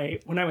 when I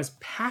was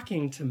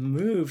packing to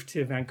move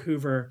to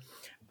Vancouver,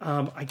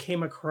 I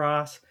came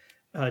across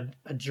a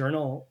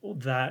journal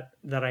that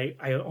I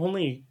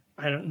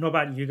don't know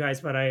about you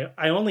guys, but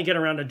I only get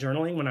around to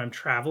journaling when I'm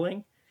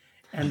traveling.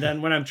 And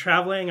then when I'm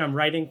traveling, I'm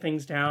writing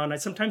things down.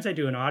 Sometimes I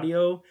do an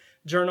audio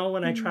journal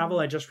when I travel.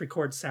 I just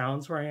record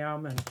sounds where I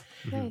am. And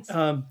nice.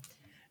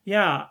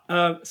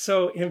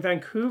 So in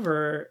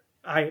Vancouver,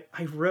 I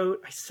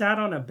sat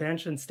on a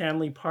bench in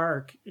Stanley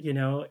Park,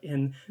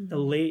 in the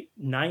late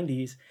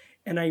 90s,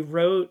 and I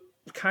wrote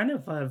kind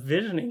of a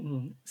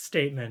visioning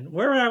statement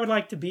where I would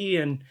like to be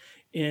in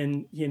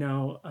 10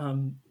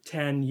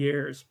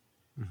 years.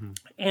 Mm-hmm.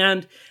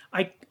 And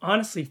I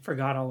honestly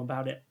forgot all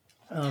about it.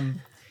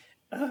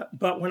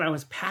 But when I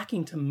was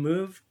packing to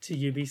move to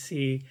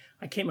UBC,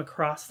 I came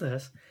across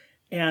this,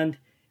 and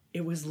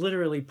it was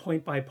literally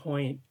point by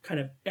point, kind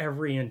of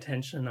every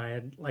intention I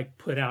had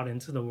put out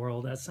into the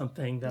world as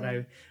something that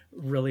I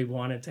really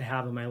wanted to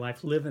have in my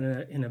life. Live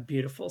in a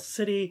beautiful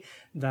city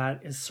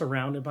that is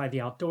surrounded by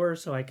the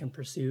outdoors, so I can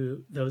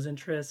pursue those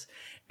interests,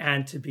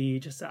 and to be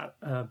just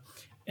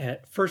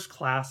at first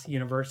class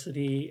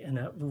university in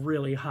a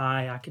really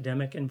high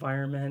academic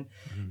environment.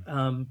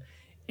 Mm-hmm.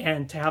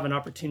 And to have an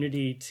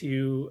opportunity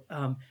to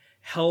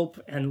help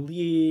and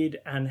lead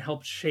and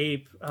help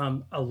shape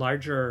a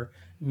larger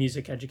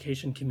music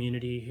education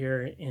community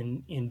here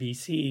in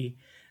BC.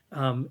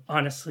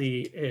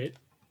 Honestly,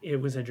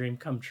 it was a dream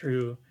come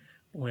true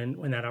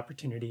when that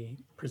opportunity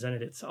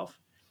presented itself.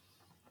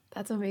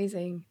 That's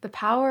amazing. The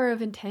power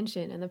of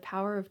intention and the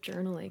power of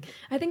journaling.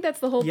 I think that's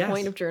the whole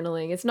point of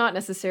journaling. It's not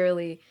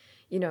necessarily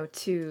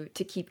to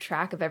keep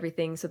track of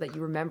everything so that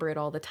you remember it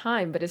all the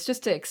time, but it's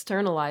just to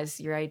externalize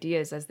your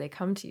ideas as they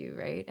come to you,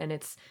 right? And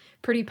it's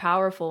pretty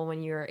powerful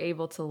when you're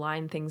able to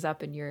line things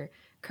up in your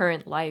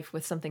current life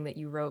with something that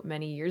you wrote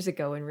many years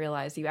ago and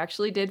realize you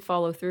actually did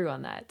follow through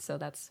on that. So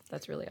that's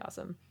really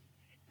awesome.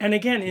 And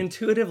again,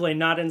 intuitively,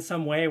 not in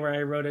some way where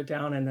I wrote it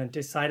down and then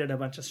decided a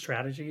bunch of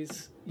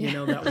strategies,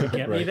 that would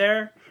get me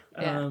there.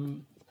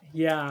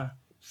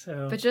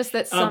 So, but just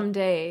that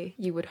someday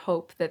you would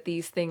hope that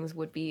these things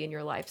would be in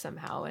your life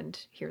somehow, and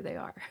here they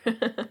are.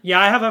 yeah,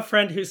 I have a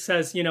friend who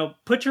says,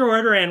 put your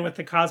order in with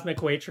the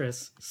Cosmic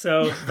Waitress.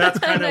 So that's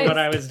kind of Nice. what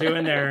I was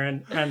doing there,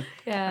 and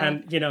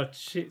Yeah.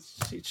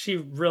 she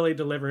really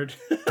delivered.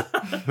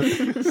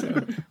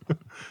 So,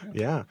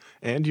 Yeah,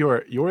 and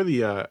you're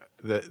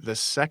the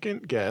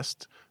second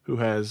guest who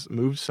has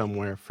moved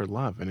somewhere for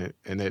love,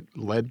 and it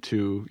led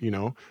to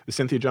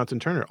Cynthia Johnson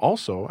Turner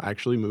also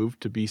actually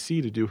moved to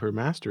BC to do her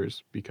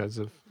master's because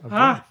of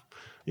love.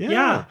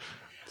 Yeah.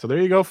 So there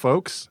you go,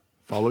 folks.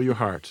 Follow your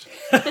heart,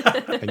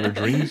 and your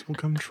dreams will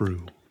come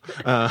true.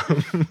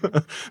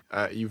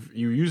 You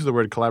use the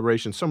word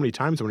collaboration so many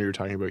times when you were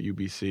talking about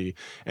UBC,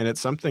 and it's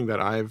something that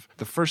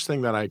the first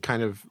thing that I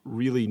kind of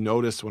really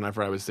noticed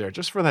whenever I was there,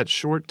 just for that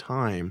short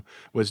time,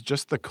 was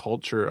just the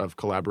culture of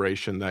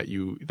collaboration that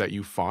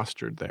you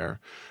fostered there.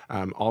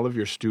 All of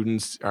your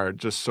students are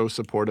just so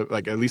supportive,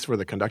 like at least for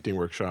the conducting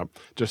workshop,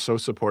 just so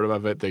supportive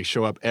of it. They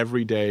show up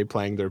every day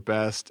playing their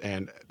best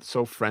and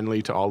so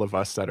friendly to all of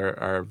us that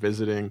are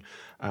visiting.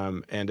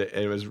 And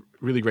it was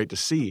really great to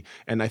see.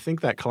 And I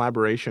think that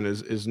collaboration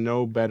is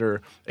no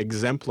better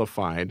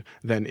exemplified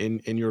than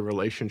in your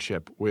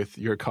relationship with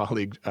your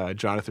colleague,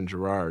 Jonathan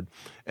Gerard.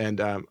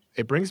 And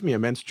it brings me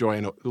immense joy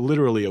on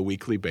literally a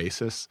weekly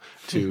basis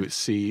to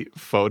see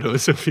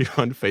photos of you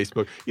on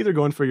Facebook, either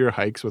going for your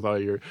hikes with all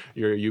your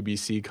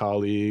UBC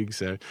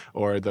colleagues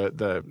or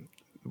the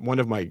one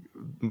of my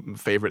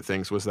favorite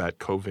things was that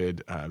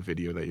COVID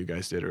video that you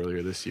guys did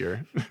earlier this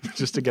year,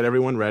 just to get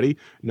everyone ready,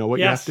 know what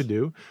you have to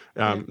do.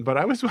 But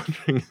I was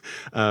wondering,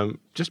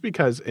 just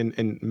because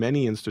in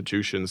many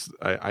institutions,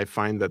 I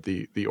find that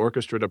the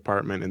orchestra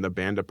department and the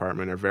band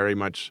department are very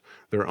much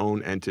their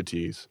own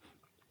entities.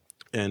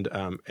 And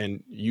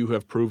you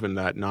have proven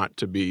that not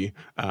to be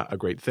a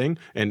great thing.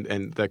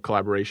 And the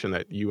collaboration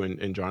that you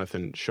and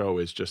Jonathan show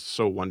is just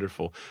so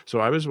wonderful. So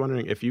I was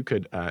wondering if you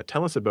could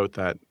tell us about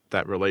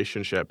that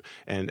relationship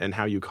and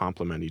how you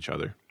complement each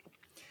other.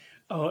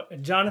 Oh,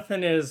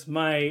 Jonathan is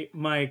my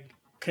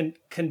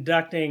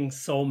conducting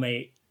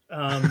soulmate.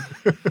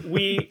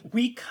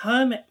 We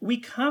come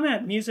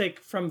at music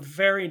from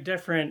very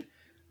different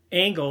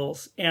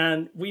angles,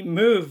 and we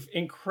move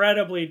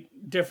incredibly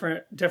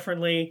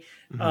differently.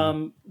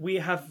 Mm-hmm. We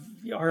have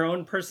our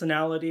own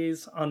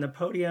personalities on the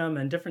podium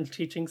and different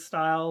teaching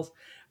styles,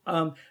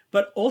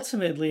 but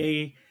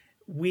ultimately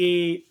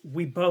we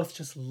both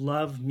just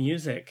love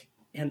music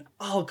and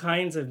all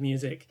kinds of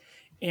music,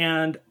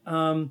 and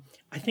I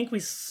think we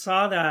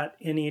saw that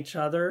in each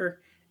other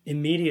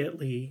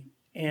immediately.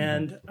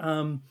 And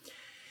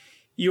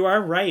you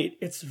are right,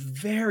 it's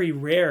very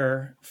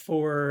rare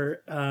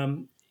for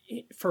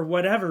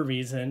whatever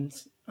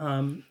reasons,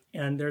 and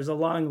there's a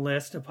long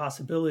list of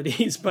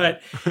possibilities,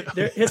 but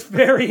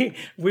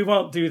we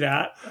won't do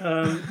that.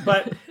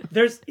 But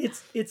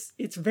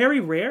it's very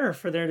rare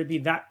for there to be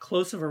that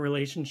close of a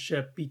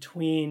relationship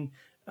between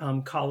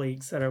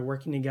colleagues that are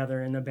working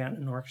together in the band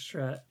and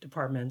orchestra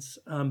departments.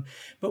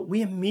 But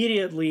we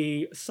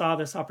immediately saw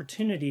this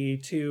opportunity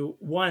to,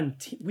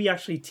 we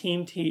actually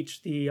team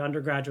teach the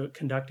undergraduate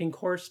conducting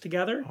course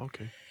together.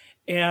 Okay.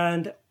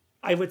 And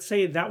I would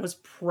say that was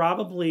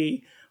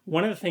probably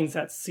one of the things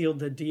that sealed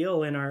the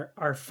deal in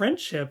our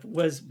friendship,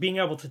 was being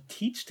able to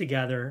teach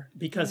together,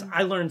 because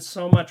I learned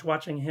so much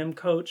watching him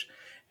coach,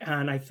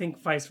 and I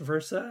think vice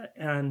versa.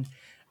 And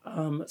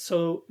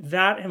so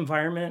that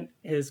environment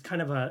is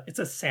kind of it's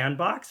a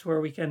sandbox where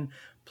we can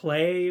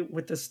play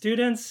with the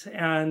students,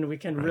 and we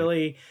can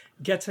really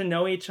get to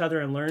know each other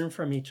and learn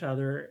from each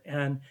other.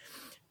 And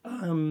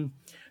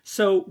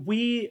so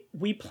we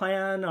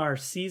plan our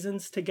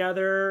seasons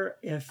together.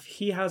 If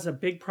he has a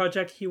big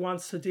project he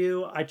wants to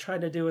do, I try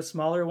to do a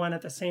smaller one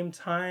at the same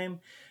time,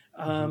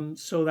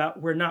 so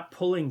that we're not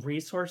pulling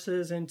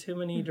resources in too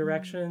many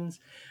directions.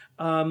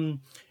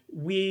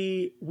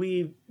 We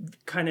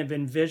kind of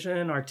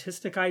envision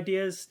artistic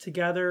ideas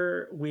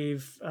together.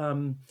 We've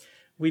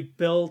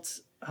built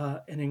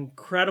an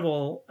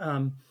incredible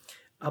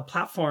a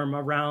platform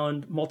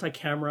around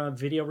multi-camera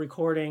video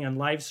recording and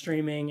live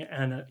streaming,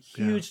 and a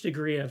huge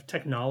degree of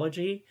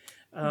technology.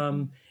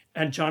 And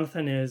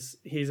Jonathan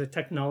he's a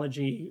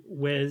technology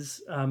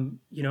whiz.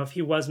 If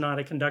he was not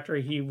a conductor,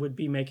 he would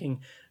be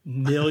making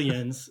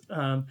millions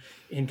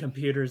in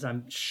computers.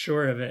 I'm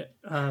sure of it.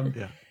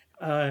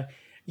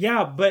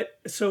 But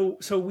so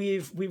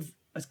we've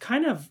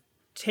kind of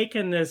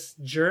taken this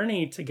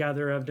journey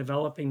together of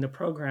developing the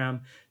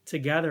program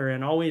together,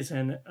 and always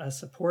in a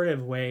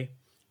supportive way.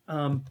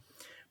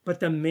 But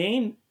the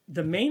main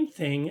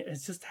thing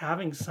is just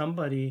having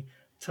somebody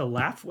to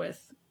laugh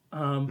with.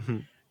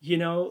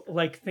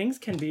 Like, things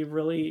can be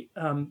really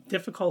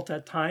difficult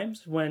at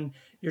times when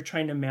you're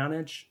trying to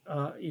manage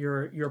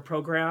your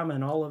program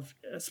and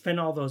spin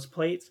all those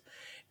plates,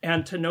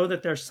 and to know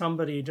that there's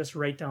somebody just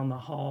right down the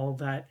hall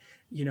that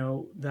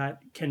that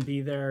can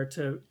be there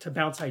to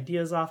bounce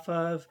ideas off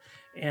of,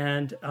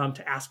 and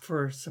to ask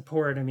for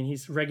support. I mean,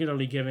 he's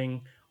regularly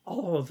giving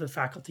all of the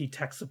faculty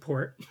tech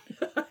support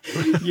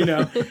You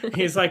know,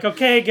 he's like,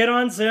 okay, get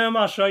on Zoom.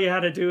 I'll show you how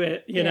to do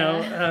it. You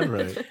know,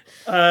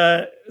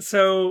 Right.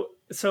 So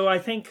I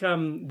think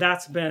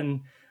that's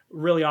been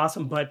really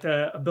awesome. But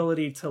the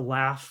ability to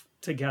laugh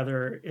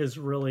together is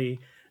really,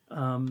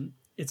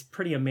 it's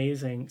pretty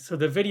amazing. So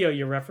the video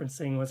you're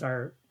referencing was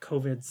our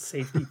COVID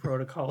safety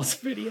protocols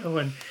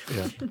video.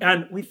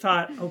 And we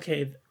thought,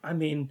 okay, I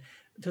mean,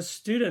 the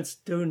students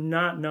do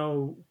not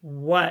know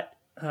what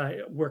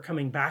we're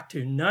coming back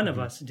to. None of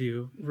us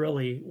do,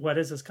 really. What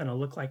is this going to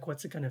look like?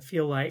 What's it going to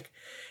feel like?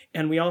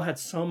 And we all had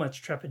so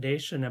much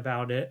trepidation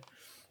about it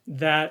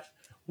that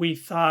we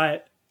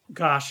thought,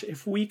 gosh,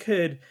 if we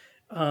could,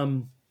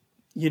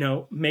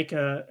 make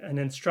an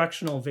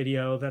instructional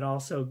video that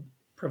also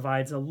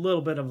provides a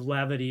little bit of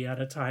levity at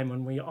a time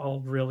when we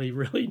all really,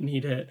 really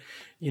need it,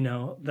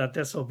 that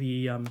this would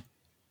be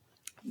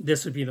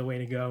the way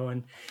to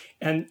go.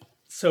 And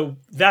so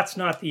that's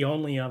not the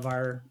only of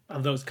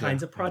those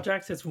kinds of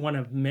projects. It's one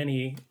of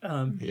many.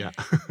 Yeah.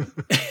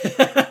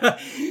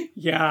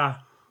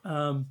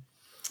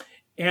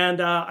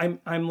 And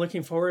I'm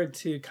looking forward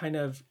to kind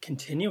of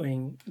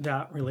continuing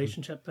that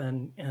relationship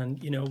and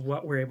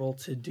what we're able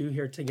to do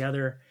here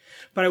together.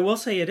 But I will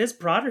say it is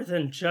broader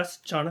than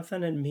just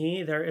Jonathan and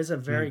me. There is a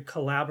very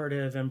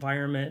collaborative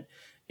environment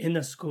in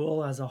the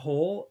school as a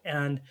whole,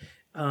 and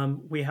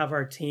we have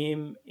our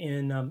team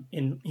in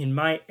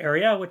my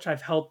area, which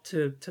I've helped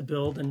to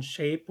build and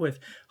shape, with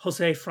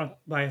Jose Frank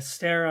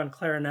Ballester on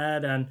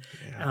clarinet and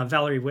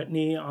Valerie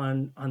Whitney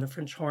on the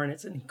French horn.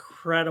 It's an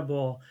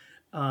incredible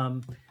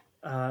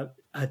a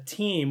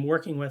team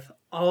working with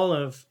all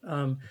of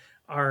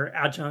our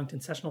adjunct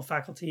and sessional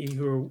faculty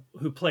who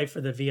play for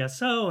the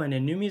VSO and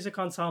in new music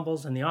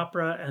ensembles and the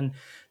opera and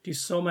do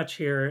so much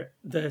here.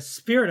 The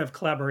spirit of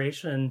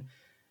collaboration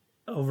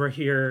over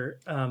here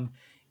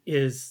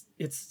it's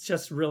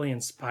just really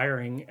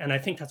inspiring, and I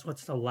think that's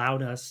what's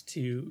allowed us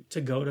to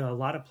go to a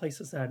lot of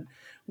places that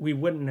we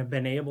wouldn't have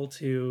been able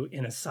to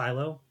in a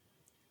silo.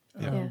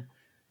 So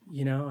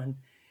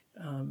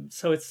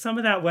it's some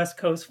of that West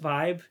Coast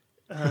vibe.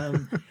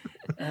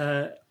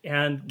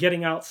 And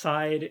getting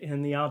outside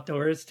in the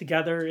outdoors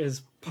together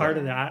is part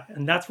of that,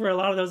 and that's where a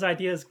lot of those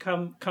ideas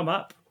come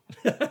up.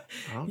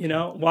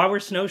 While we're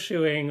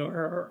snowshoeing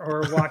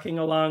or walking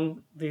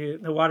along the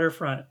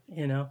waterfront.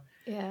 Yeah.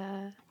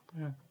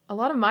 A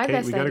lot of my Kate,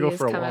 best ideas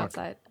come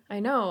outside. I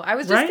know. I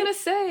was just gonna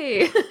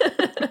say.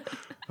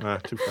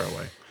 Too far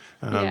away.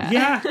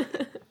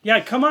 Yeah.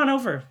 Come on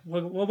over.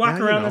 We'll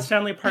walk around the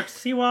Stanley Park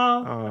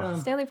seawall.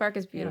 Stanley Park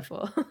is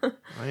beautiful.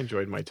 I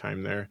enjoyed my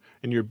time there.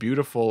 In your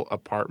beautiful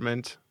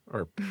apartment,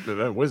 or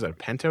what is that, a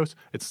penthouse?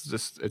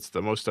 It's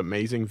the most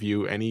amazing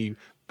view any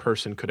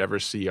person could ever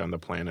see on the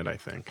planet, I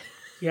think.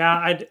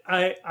 Yeah,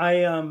 I'd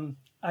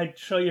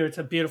show you. It's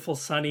a beautiful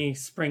sunny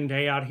spring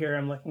day out here.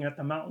 I'm looking at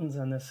the mountains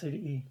and the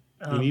city.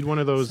 You need one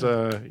of those.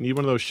 You need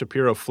one of those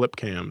Shapiro flip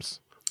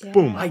cams. Yeah.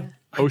 Boom. I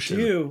Ocean.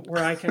 do,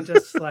 where I can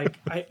just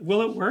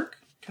will it work?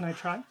 Can I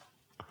try?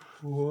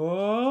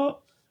 Whoa.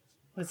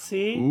 Let's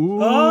see.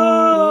 Ooh.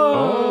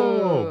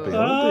 Oh,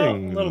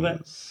 buildings. A little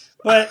bit.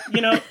 But,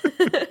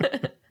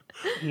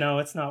 no,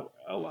 it's not.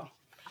 Oh,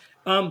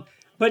 well.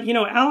 But,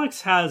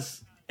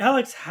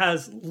 Alex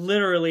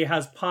literally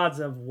has pods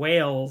of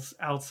whales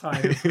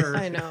outside of her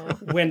I know.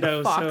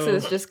 window.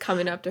 Foxes just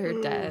coming up to her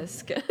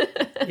desk.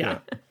 Yeah.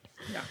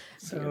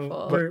 So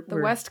beautiful. The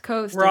West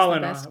Coast we're is all the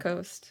in best awe.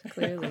 coast,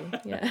 clearly.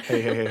 Yeah.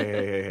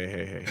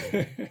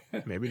 Hey.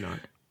 Maybe not.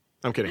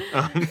 I'm kidding.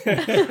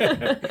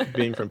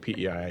 Being from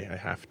PEI, I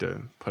have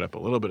to put up a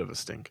little bit of a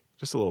stink.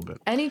 Just a little bit.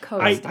 Any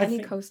coast, I any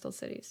think, coastal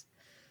cities.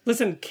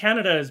 Listen,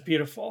 Canada is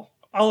beautiful.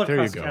 All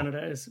across go.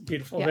 Canada is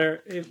beautiful. Yeah.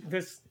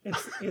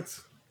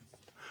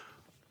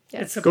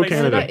 It's a Go place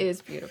Canada.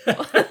 Is beautiful.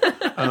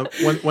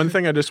 One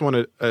thing I just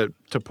wanted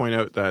to point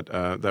out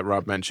that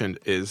Rob mentioned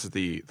is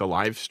the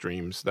live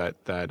streams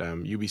that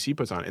UBC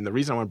puts on, and the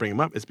reason I want to bring them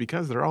up is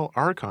because they're all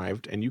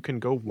archived and you can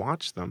go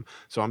watch them.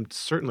 So I'm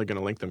certainly going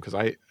to link them because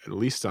at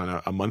least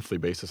on a monthly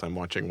basis, I'm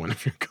watching one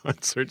of your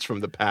concerts from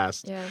the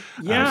past. Yeah.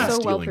 So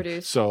stealing. well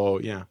produced. So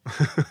yeah.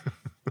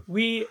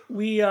 We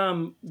have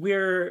a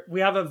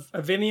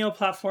Vimeo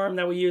platform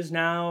that we use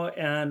now,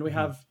 and we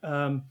have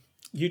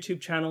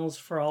YouTube channels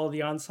for all of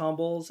the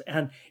ensembles,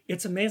 and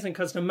it's amazing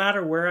because no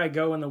matter where I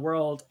go in the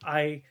world,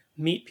 I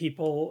meet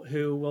people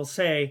who will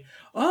say,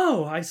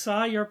 "Oh, I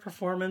saw your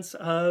performance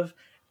of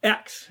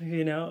X,"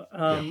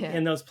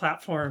 in those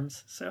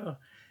platforms. So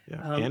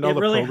and all the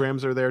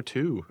programs are there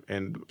too,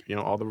 and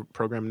all the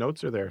program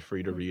notes are there for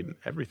you to read.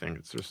 Everything.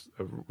 It's just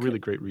a really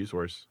great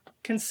resource.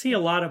 Can see a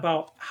lot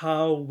about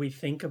how we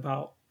think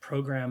about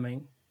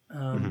programming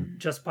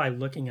just by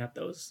looking at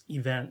those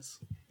events.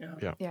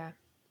 Yeah,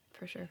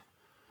 for sure.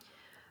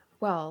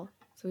 Well,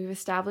 so we've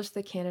established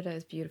that Canada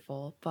is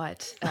beautiful,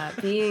 but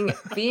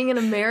being an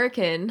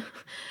American,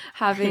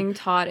 having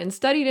taught and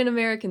studied in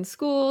American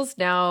schools,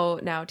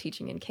 now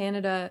teaching in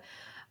Canada,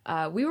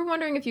 We were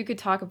wondering if you could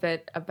talk a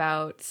bit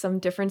about some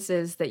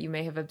differences that you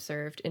may have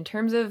observed in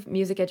terms of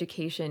music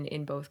education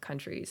in both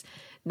countries.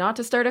 Not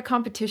to start a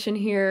competition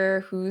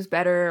here, who's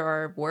better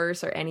or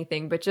worse or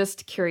anything, but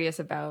just curious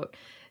about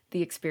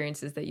the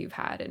experiences that you've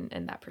had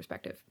and that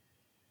perspective.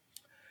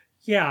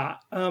 Yeah,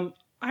 I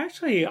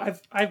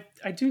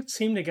do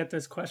seem to get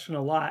this question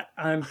a lot.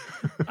 I'm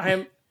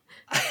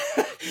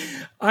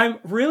I'm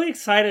really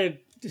excited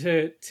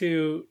to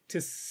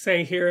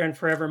say here and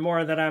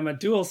forevermore that I'm a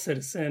dual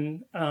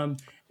citizen,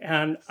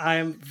 and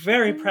I'm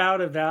very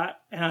proud of that.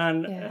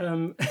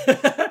 And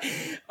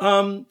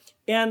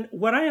and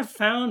what I have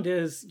found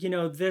is,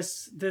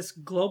 this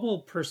global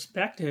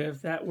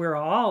perspective that we're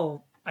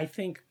all, I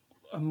think,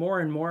 more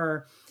and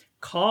more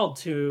called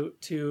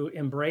to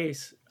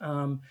embrace.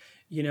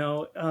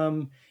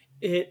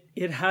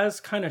 It has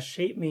kind of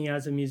shaped me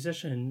as a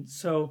musician.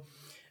 So.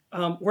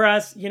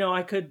 Whereas,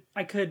 I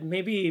could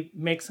maybe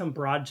make some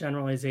broad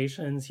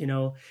generalizations,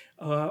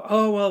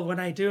 well, when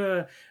I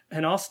do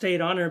an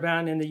all-state honor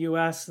band in the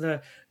U.S.,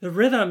 the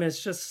rhythm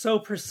is just so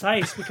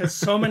precise because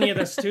so many of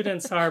the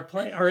students are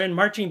in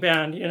marching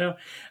band,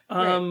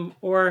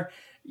 Right.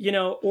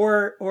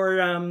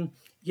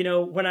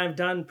 When I've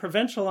done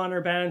provincial honor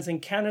bands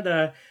in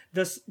Canada,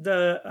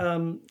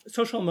 the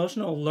social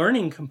emotional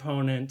learning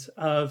component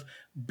of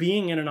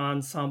being in an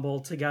ensemble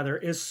together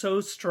is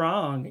so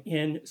strong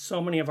in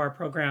so many of our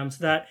programs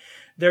that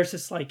there's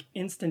this like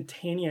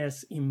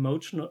instantaneous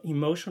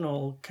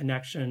emotional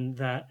connection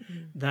that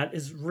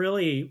is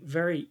really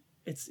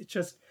it's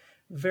just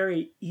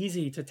very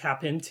easy to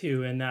tap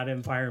into in that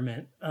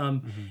environment.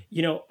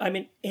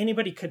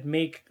 Anybody could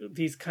make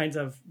these kinds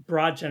of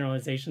broad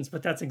generalizations,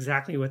 but that's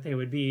exactly what they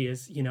would be,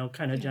 is,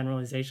 kind of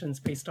generalizations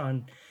based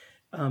on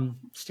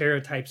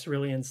stereotypes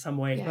really in some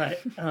way.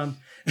 Yeah.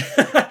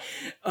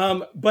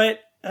 But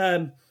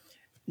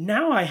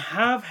now I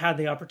have had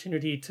the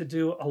opportunity to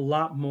do a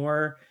lot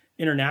more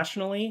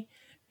internationally,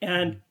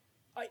 and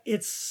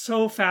it's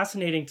so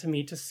fascinating to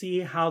me to see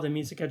how the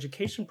music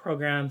education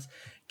programs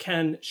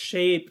can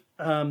shape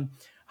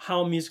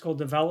how musical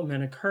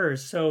development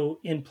occurs. So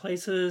in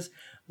places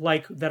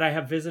like that I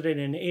have visited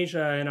in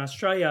Asia and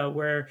Australia,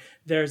 where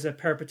there's a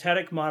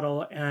peripatetic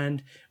model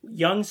and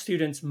young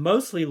students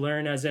mostly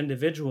learn as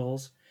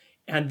individuals,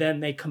 and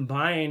then they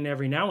combine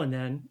every now and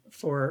then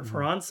for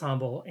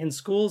ensemble. In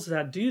schools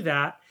that do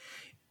that,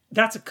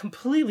 that's a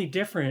completely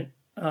different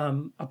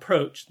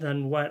approach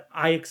than what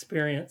I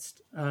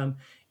experienced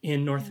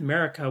in North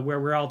America, where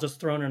we're all just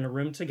thrown in a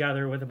room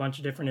together with a bunch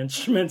of different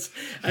instruments,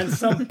 and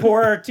some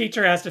poor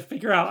teacher has to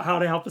figure out how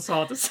to help us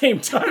all at the same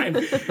time.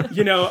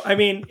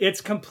 It's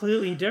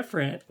completely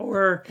different.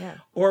 Or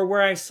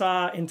where I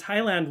saw in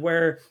Thailand,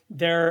 where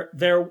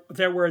there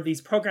were these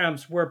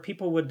programs where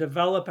people would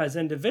develop as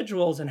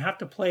individuals and have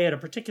to play at a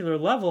particular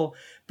level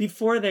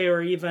before they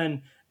were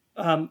even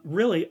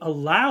really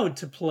allowed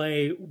to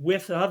play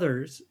with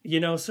others,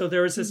 so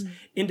there was this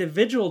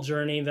individual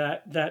journey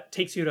that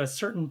takes you to a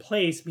certain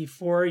place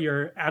before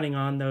you're adding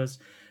on those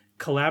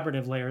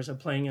collaborative layers of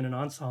playing in an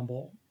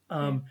ensemble.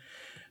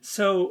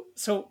 So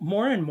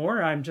more and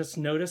more, I'm just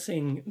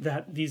noticing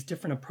that these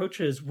different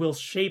approaches will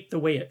shape the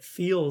way it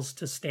feels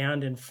to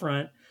stand in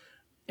front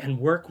and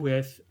work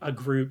with a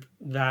group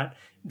that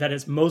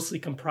is mostly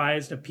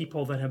comprised of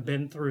people that have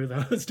been through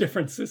those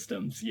different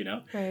systems,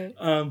 Right.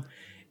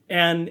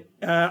 And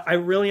I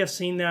really have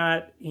seen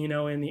that,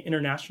 in the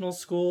international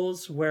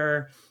schools,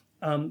 where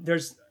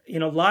there's, a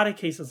lot of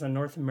cases, a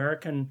North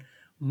American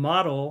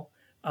model,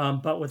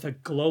 but with a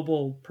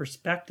global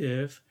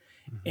perspective,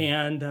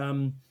 and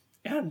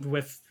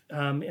with,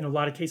 in a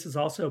lot of cases,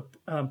 also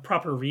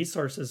proper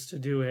resources to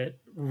do it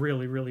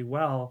really, really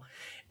well.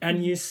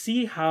 And you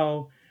see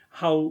how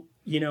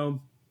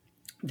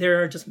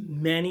there are just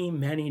many,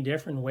 many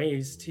different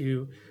ways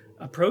to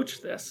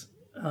approach this.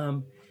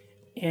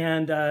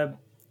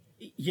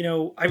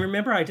 I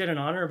remember I did an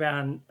honor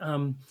band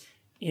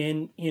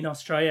in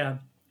Australia,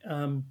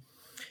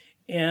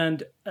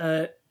 and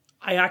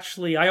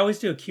I always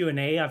do a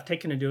Q&A. I've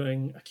taken to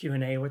doing a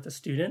Q&A with the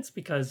students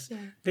because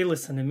they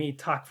listen to me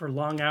talk for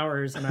long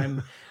hours,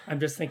 and I'm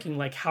just thinking,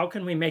 like, how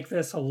can we make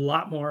this a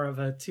lot more of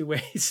a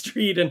two-way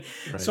street? And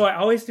so I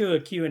always do a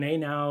Q&A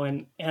now,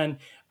 and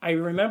I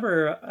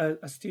remember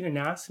a student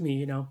asked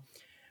me,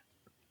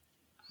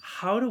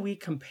 how do we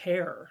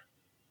compare?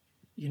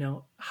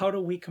 How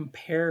do we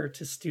compare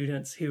to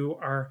students who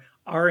are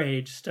our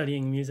age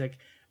studying music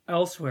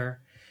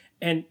elsewhere?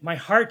 And my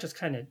heart just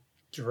kind of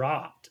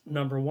dropped.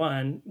 Number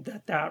one,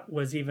 that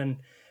was even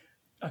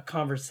a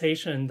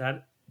conversation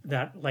that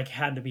like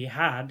had to be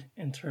had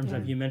in terms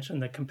of, you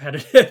mentioned the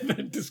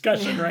competitive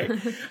discussion, right?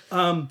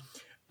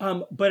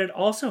 But it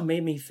also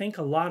made me think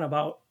a lot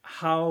about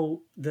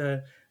how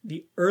the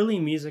early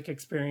music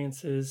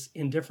experiences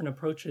in different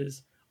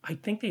approaches, I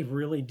think they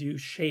really do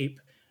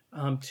shape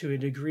to a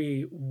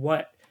degree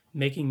what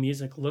making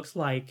music looks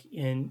like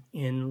in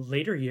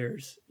later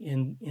years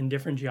in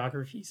different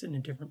geographies and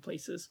in different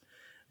places.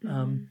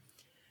 And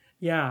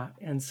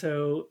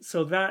so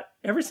that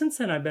ever since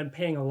then, I've been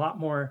paying a lot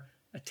more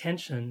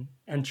attention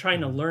and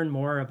trying to learn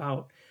more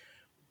about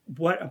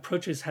what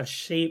approaches have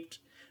shaped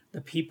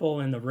the people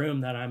in the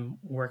room that I'm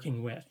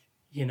working with,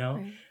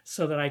 Right.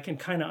 so that I can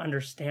kind of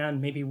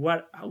understand maybe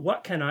what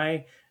can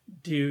I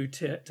do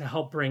to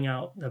help bring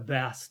out the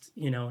best,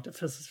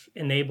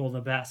 enable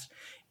the best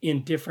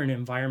in different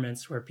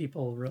environments where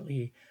people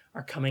really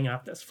are coming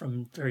at this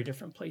from very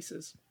different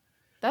places.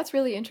 That's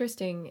really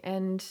interesting.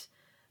 And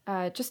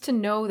just to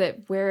know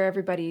that where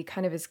everybody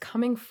kind of is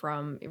coming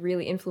from, it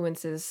really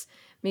influences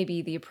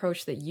maybe the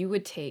approach that you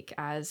would take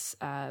as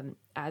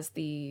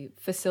the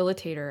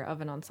facilitator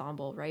of an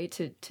ensemble, right?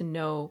 To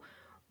know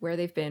where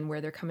they've been,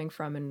 where they're coming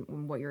from,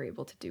 and what you're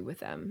able to do with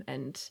them.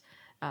 And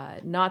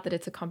not that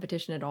it's a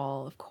competition at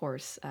all, of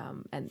course.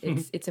 And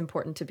it's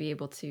important to be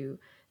able to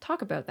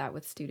talk about that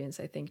with students,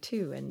 I think,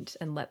 too,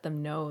 and let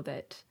them know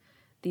that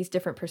these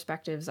different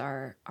perspectives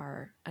are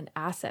an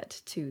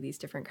asset to these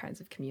different kinds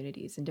of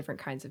communities and different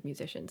kinds of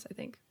musicians, I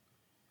think.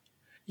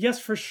 Yes,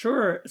 for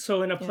sure.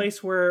 So in a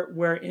place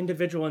where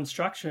individual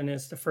instruction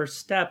is the first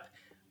step,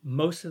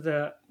 most of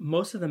the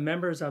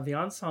members of the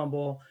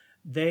ensemble,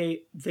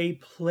 they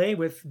play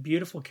with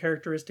beautiful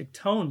characteristic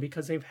tone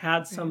because they've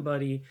had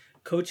somebody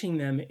coaching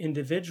them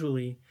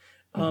individually.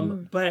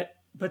 But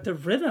the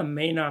rhythm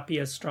may not be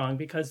as strong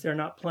because they're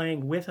not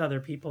playing with other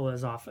people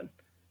as often,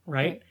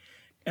 right?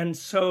 And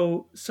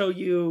so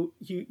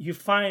you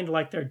find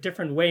like there are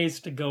different ways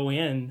to go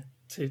in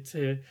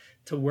to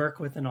work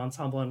with an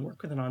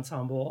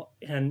ensemble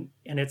and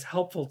it's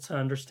helpful to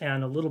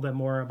understand a little bit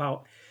more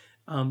about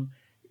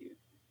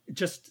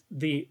just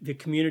the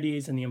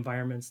communities and the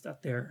environments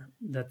that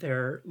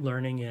they're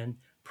learning in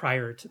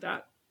prior to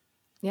that.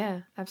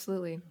 Yeah,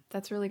 absolutely.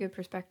 That's a really good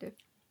perspective.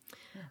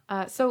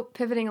 So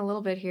pivoting a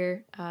little bit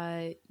here,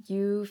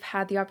 you've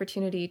had the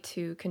opportunity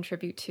to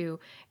contribute to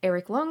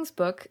Eric Lung's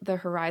book, The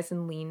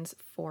Horizon Leans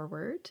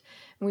Forward.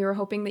 And we were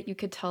hoping that you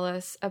could tell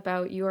us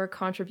about your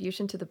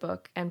contribution to the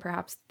book and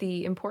perhaps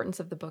the importance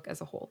of the book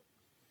as a whole.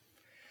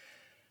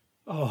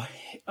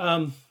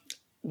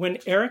 When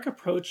Eric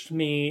approached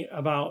me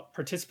about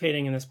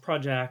participating in this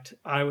project,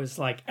 I was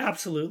like,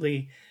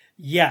 absolutely,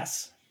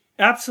 yes.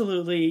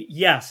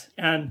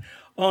 And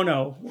oh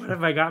no, what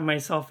have I gotten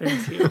myself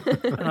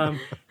into?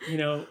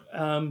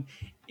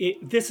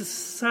 This is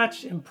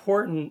such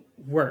important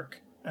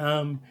work.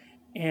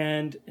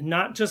 And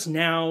not just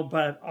now,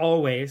 but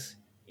always.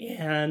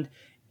 And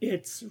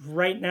it's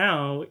right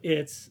now,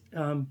 it's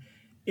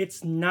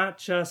not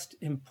just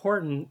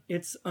important,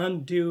 it's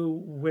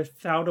undue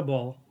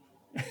withoutable.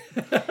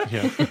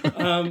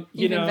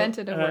 You've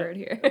invented a word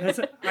here.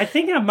 I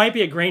think that might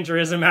be a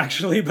Grangerism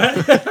actually,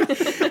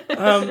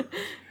 but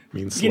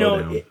means slow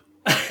down.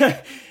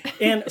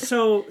 And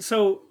so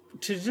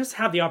to just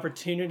have the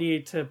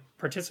opportunity to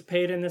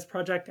participate in this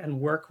project and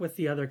work with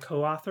the other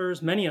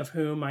co-authors, many of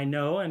whom I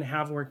know and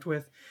have worked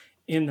with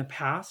in the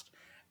past,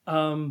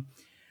 I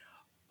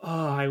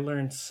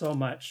learned so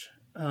much,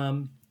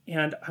 and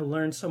I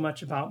learned so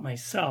much about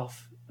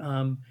myself.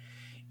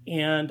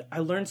 And I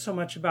learned so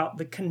much about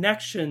the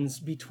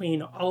connections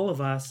between all of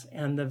us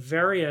and the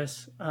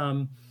various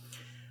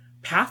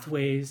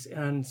pathways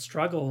and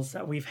struggles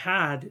that we've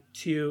had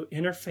to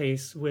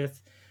interface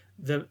with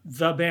the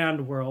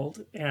band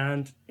world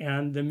and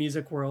the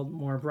music world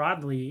more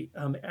broadly.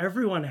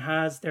 Everyone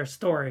has their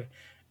story.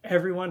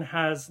 Everyone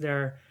has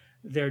their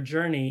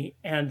journey.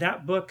 And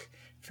that book,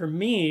 for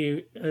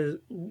me,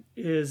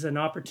 is an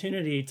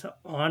opportunity to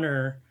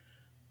honor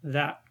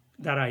that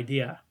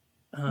idea.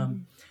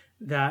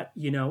 That,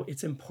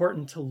 it's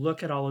important to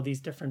look at all of these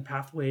different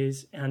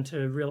pathways and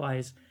to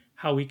realize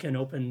how we can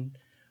open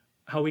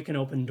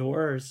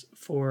doors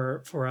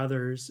for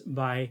others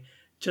by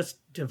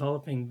just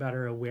developing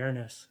better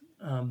awareness.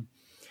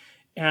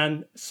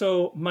 And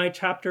so my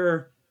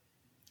chapter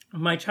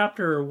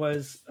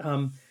was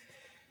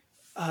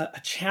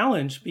a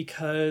challenge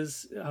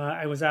because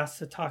I was asked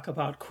to talk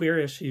about queer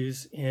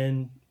issues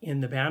in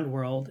the band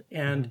world.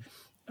 And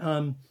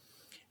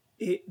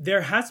there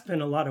has been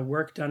a lot of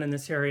work done in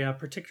this area,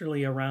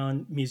 particularly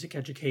around music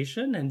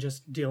education and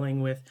just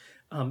dealing with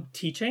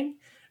teaching.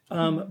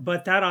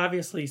 But that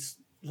obviously,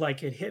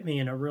 it hit me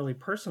in a really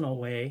personal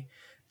way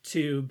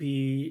to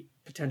be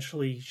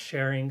potentially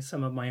sharing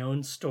some of my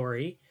own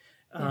story.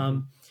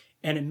 And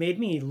it made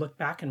me look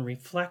back and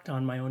reflect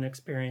on my own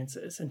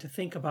experiences and to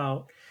think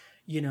about,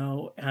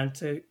 and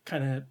to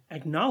kind of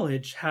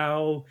acknowledge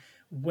how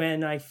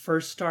when I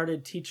first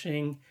started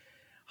teaching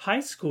high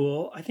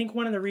school, I think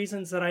one of the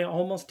reasons that I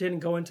almost didn't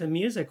go into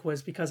music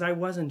was because I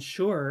wasn't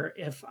sure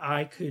if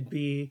I could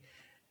be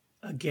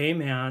a gay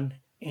man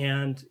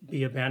and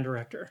be a band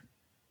director.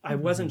 I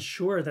wasn't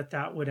sure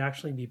that would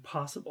actually be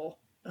possible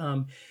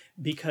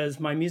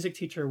because my music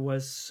teacher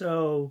was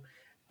so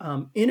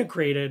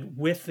integrated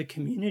with the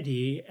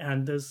community,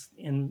 and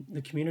in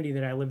the community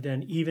that I lived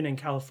in, even in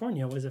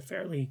California, was a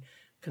fairly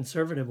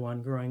conservative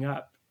one growing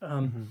up.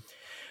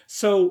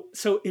 So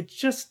it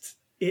just...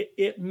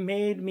 It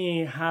made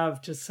me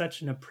have just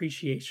such an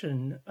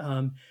appreciation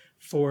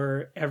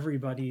for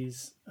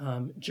everybody's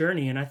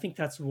journey. And I think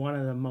that's one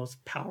of the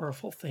most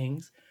powerful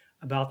things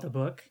about the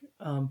book.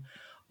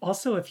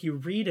 Also, if you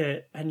read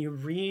it and you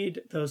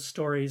read those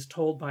stories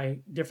told by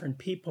different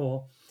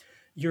people,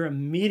 you're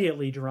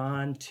immediately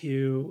drawn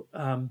to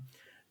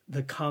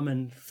the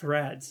common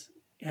threads.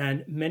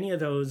 And many of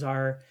those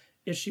are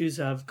issues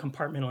of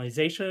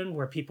compartmentalization,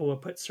 where people will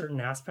put certain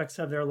aspects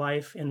of their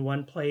life in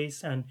one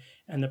place and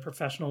the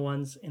professional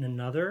ones in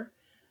another.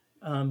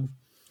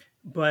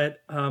 But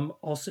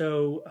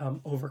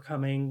also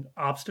overcoming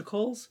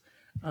obstacles,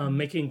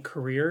 making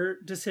career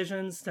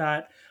decisions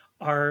that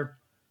are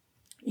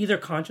either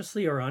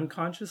consciously or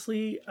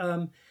unconsciously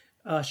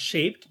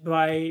shaped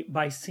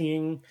by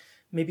seeing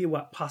maybe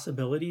what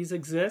possibilities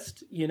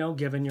exist,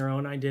 given your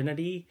own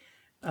identity.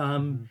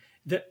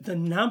 The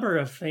number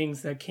of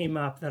things that came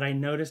up that I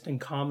noticed in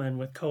common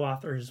with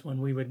co-authors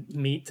when we would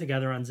meet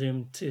together on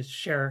Zoom to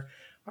share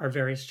our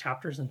various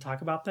chapters and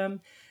talk about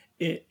them,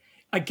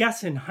 I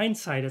guess in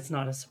hindsight, it's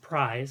not a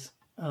surprise.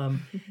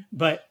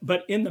 But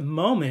in the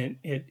moment,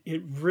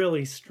 it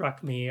really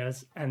struck me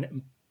as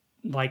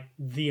like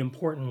the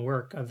important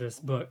work of this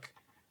book,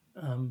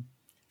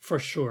 for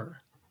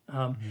sure.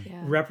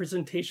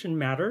 Representation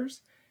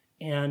matters.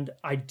 And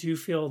I do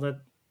feel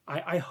that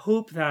I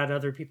hope that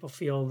other people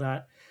feel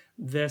that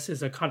this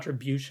is a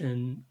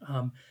contribution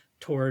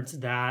towards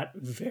that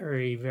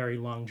very, very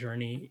long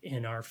journey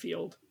in our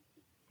field.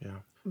 Yeah,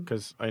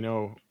 because I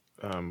know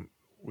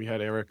we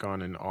had Eric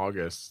on in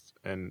August,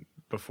 and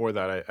before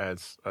that,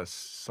 I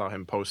saw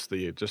him post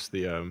I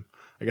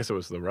guess it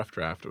was the rough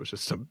draft. It was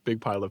just a big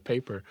pile of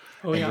paper.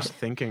 Oh, yeah. Just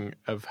thinking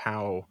of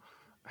how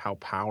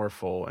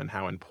powerful and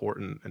how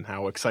important and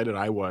how excited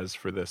I was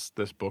for this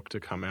book to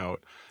come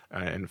out,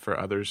 and for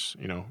others,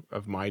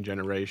 of my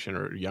generation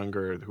or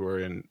younger who are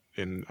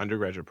in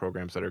undergraduate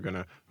programs that are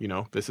gonna,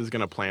 this is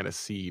gonna plant a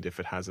seed if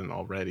it hasn't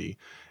already,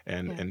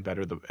 and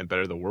better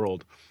the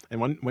world. And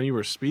when you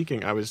were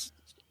speaking, I was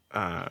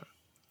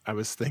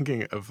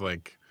thinking of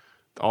like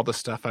all the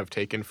stuff I've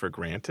taken for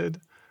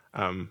granted.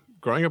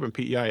 Growing up in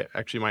PEI,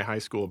 actually my high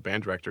school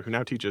band director, who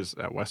now teaches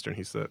at Western,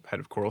 he's the head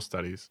of choral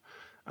studies,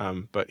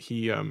 but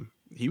he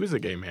was a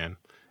gay man,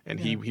 and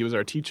he was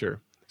our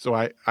teacher. So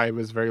I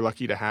was very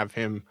lucky to have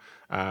him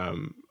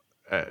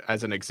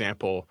as an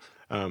example.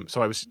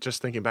 So I was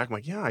just thinking back, I'm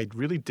like, yeah, I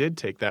really did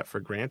take that for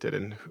granted,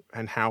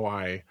 and how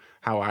I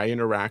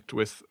interact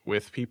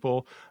with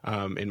people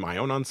in my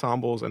own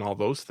ensembles and all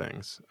those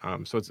things.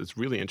 So it's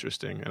really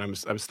interesting. And I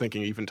was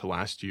thinking even to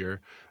last year,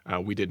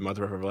 we did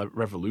Mother of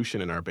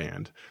Revolution in our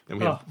band, and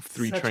we had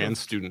 3 trans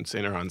students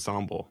in our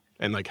ensemble,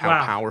 and like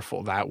how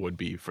powerful that would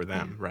be for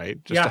them,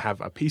 right? Just to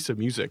have a piece of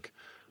music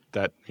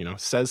that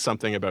says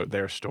something about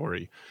their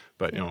story.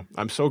 But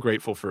I'm so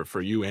grateful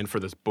for you and for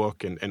this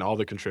book and all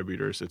the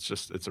contributors.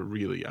 It's a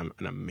really an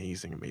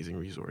amazing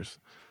resource.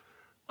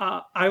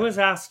 I was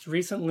asked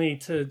recently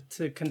to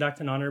conduct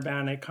an honor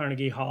band at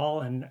Carnegie Hall,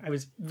 and I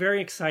was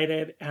very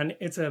excited. And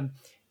it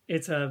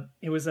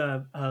was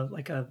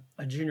like a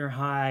junior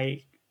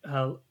high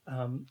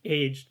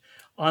aged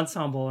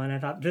ensemble, and I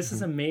thought, this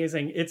is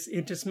amazing.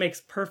 It just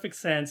makes perfect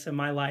sense in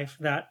my life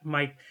that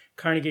my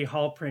Carnegie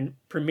Hall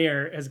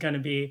premiere is going to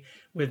be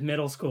with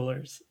middle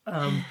schoolers.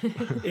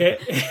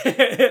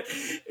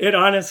 It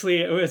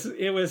honestly,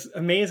 it was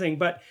amazing.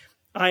 But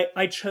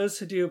I chose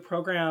to do a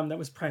program that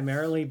was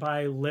primarily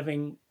by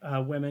living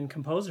women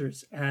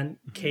composers, and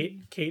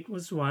Kate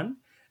was one.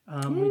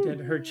 We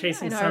did her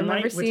Chasing Sunlight. I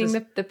remember seeing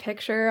the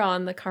picture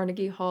on the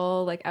Carnegie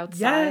Hall, like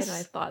outside, and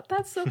I thought,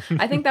 that's so...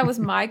 I think that was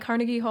my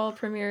Carnegie Hall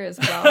premiere as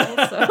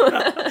well.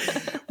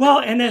 So. Well,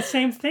 and the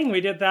same thing,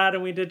 we did that,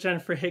 and we did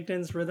Jennifer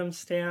Higdon's Rhythm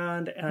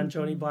Stand, and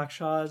Joni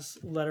Blackshaw's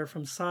Letter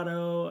from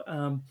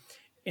Sado.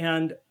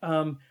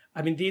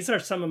 I mean, these are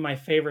some of my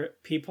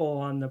favorite people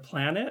on the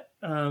planet.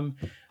 And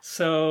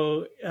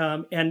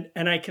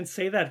I can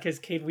say that because,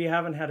 Kate, we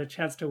haven't had a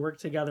chance to work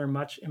together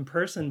much in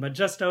person, but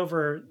just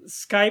over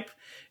Skype.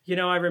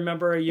 I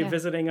remember you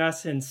visiting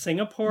us in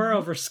Singapore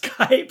over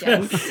Skype,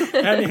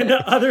 and in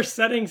other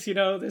settings,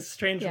 this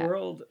strange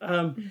world.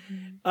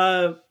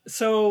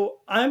 So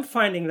I'm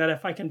finding that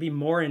if I can be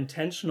more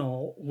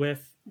intentional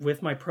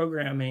with my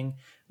programming,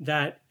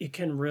 that it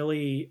can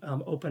really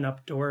open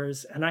up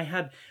doors. And I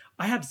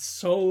had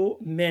so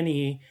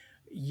many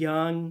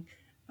young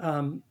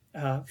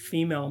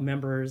female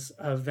members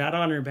of that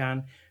honor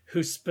band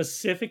who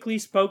specifically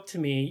spoke to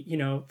me,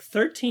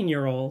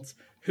 13-year-olds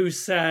who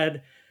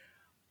said,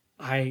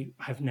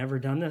 I've never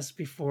done this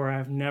before.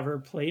 I've never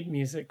played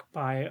music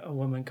by a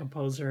woman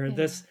composer.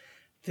 Yeah.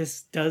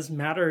 This does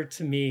matter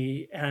to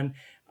me. And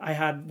I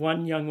had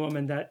one young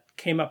woman that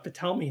came up to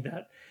tell me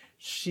that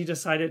she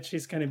decided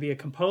she's going to be a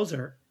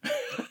composer.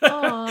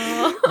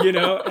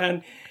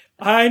 And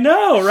I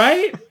know,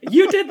 right?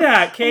 You did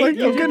that, Kate.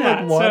 You did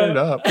that. Watered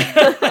up.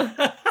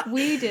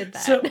 We did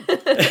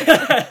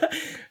that.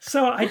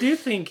 So I do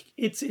think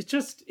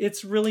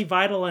it's really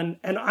vital, and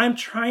I'm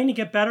trying to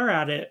get better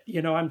at it.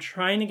 I'm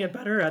trying to get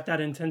better at that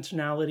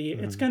intentionality.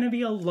 It's going to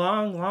be a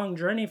long, long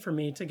journey for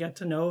me to get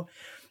to know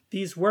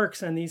these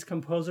works and these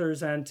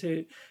composers, and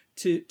to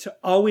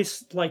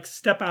always like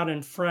step out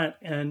in front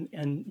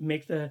and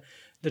make the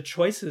the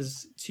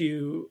choices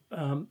to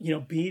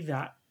be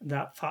that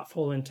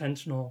thoughtful,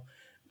 intentional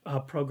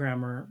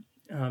programmer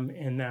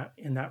in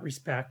that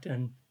respect.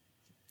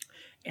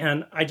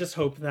 And I just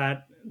hope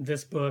that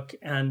this book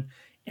and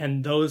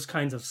those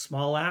kinds of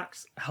small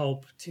acts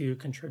help to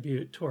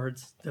contribute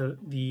towards the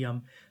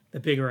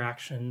bigger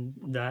action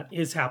that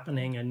is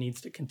happening and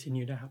needs to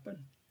continue to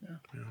happen.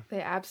 Yeah.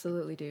 They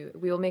absolutely do.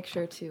 We will make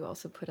sure to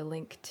also put a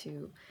link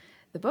to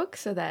the book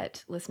so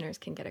that listeners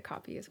can get a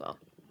copy as well.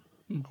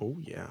 Oh,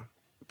 yeah.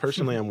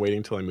 Personally, I'm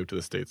waiting till I move to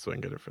the States so I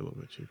can get it for a little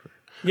bit cheaper.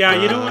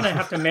 Yeah, you don't want to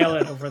have to mail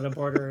it over the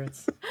border.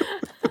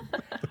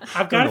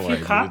 I've got a few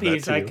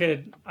copies I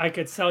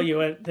could sell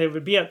you. They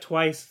would be at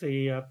twice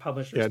the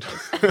publisher's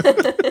price.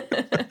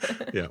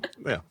 Yeah.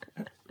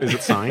 Is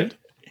it signed?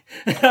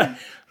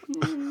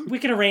 We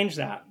can arrange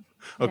that.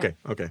 Okay.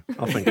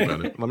 I'll think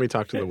about it. Let me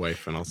talk to the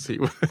wife and I'll see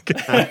what can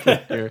happen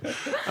here.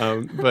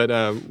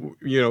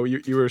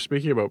 You were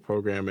speaking about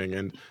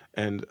programming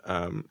and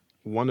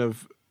one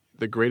of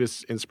the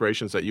greatest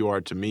inspirations that you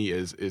are to me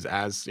is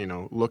as,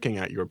 looking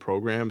at your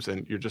programs,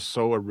 and you're just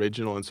so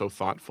original and so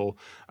thoughtful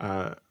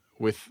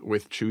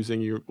with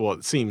choosing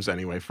it seems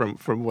anyway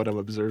from what I'm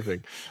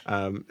observing.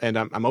 And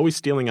I'm always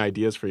stealing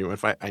ideas from you.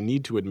 If I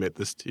need to admit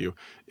this to you,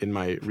 in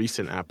my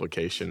recent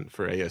application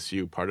for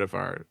ASU, part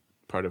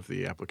of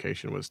the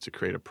application was to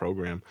create a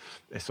program.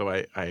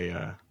 So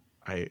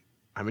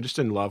I'm just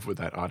in love with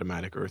that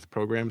Automatic Earth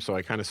program. So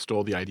I kind of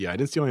stole the idea. I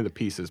didn't steal any of the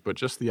pieces, but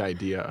just the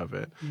idea of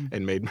it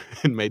and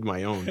made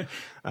my own.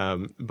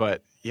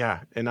 But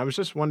yeah, and I was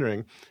just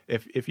wondering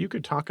if you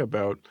could talk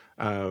about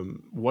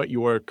what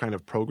your kind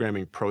of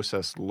programming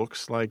process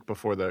looks like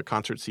before the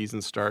concert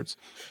season starts.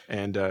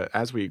 And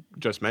as we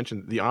just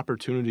mentioned, the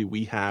opportunity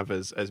we have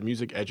as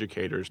music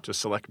educators to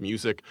select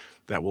music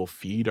that will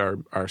feed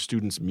our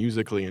students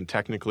musically and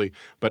technically,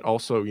 but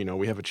also,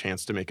 we have a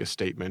chance to make a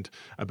statement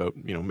about,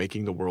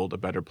 making the world a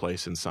better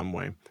place in some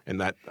way.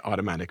 And that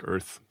Automatic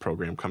Earth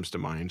program comes to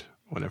mind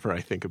whenever I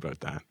think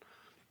about that.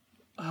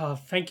 Oh,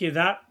 thank you.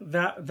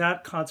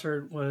 That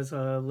concert was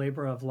a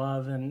labor of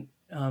love, and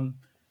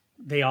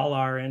they all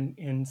are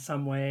in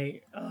some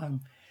way.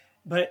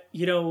 But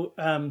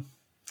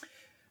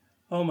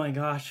oh my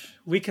gosh,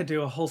 we could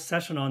do a whole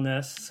session on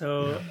this.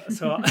 So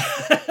so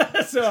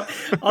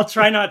I'll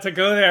try not to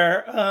go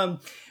there.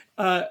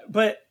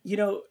 But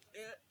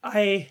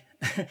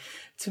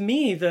to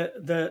me,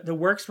 the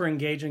works we're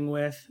engaging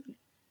with,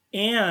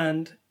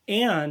 and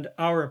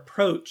our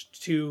approach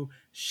to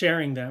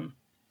sharing them.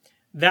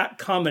 That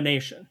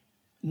combination,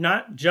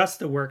 not just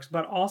the works,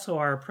 but also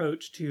our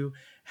approach to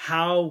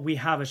how we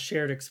have a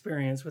shared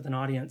experience with an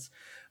audience.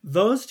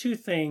 Those two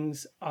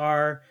things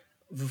are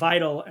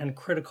vital and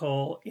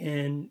critical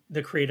in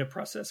the creative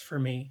process for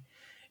me.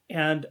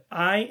 And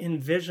I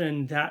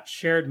envision that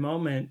shared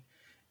moment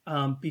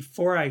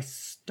before I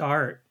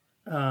start,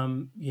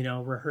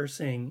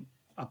 rehearsing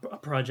a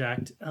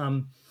project.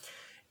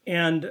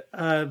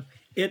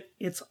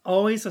 It's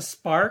always a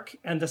spark,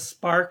 and the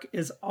spark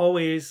is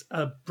always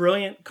a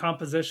brilliant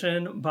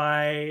composition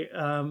by,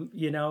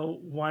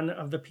 one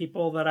of the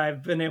people that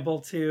I've been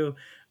able to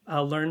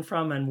learn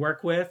from and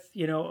work with,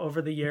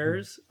 over the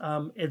years.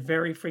 It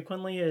very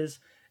frequently is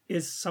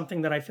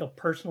something that I feel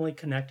personally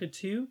connected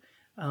to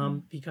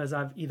because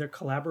I've either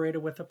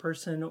collaborated with a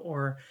person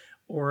or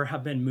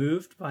have been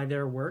moved by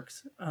their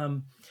works.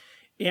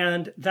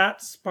 And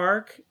that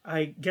spark,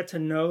 I get to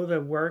know the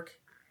work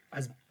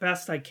as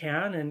best I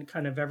can and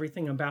kind of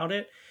everything about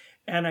it.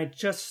 And I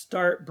just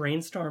start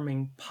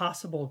brainstorming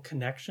possible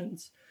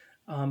connections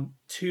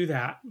to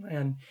that.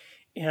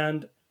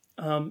 And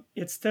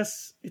it's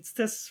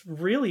this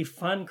really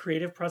fun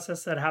creative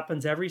process that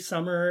happens every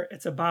summer.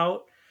 It's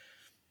about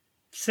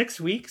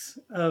 6 weeks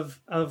of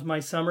my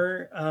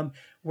summer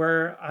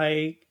where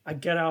I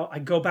get out, I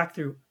go back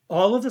through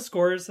all of the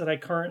scores that I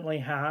currently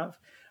have.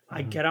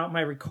 I get out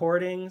my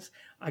recordings.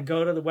 I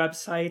go to the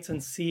websites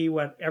and see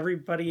what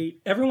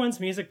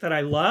everyone's music that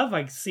I love.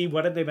 I see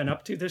what have they been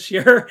up to this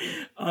year.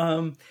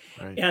 Right.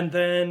 And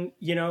then,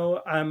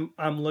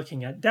 I'm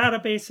looking at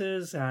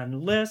databases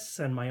and lists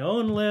and my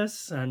own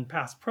lists and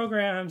past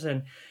programs.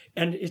 And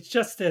it's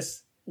just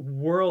this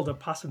world of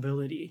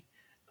possibility.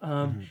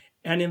 And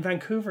in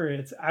Vancouver,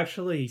 it's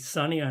actually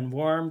sunny and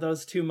warm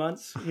those 2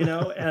 months,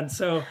 and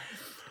so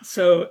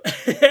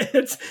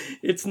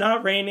it's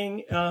not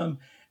raining.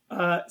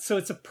 So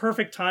it's a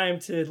perfect time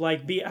to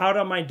be out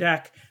on my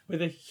deck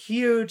with a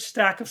huge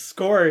stack of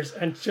scores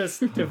and just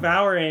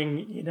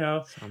devouring,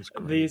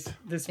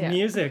 this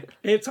music.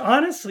 It's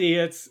honestly,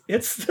 it's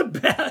the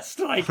best.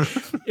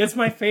 It's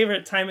my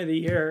favorite time of the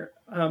year.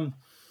 And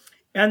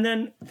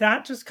then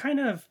that just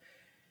kind of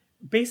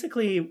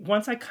basically,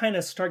 once I kind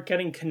of start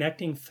getting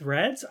connecting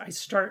threads, I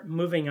start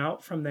moving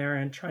out from there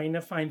and trying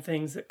to find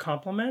things that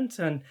complement.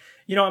 And,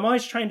 I'm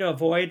always trying to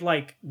avoid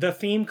the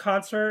theme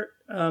concert,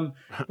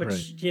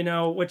 which,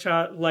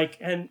 right.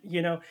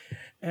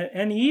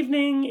 An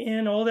evening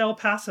in old El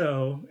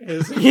Paso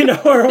is,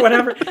 or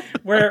whatever,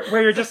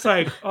 where you're just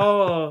where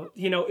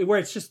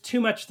it's just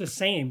too much the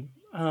same.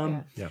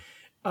 Yeah.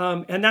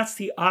 And that's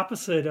the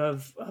opposite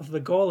of the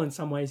goal in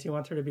some ways. You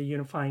want there to be a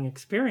unifying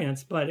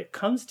experience, but it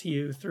comes to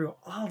you through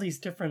all these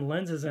different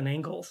lenses and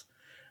angles.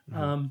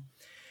 Mm-hmm.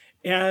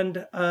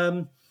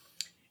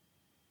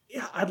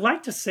 Yeah, I'd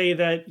like to say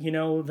that,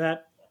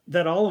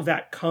 that all of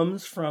that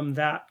comes from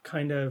that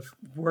kind of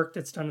work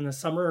that's done in the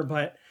summer.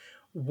 But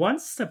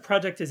once the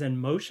project is in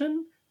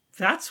motion,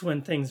 that's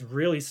when things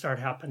really start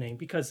happening,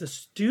 because the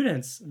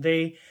students,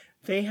 they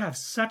have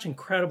such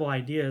incredible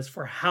ideas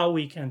for how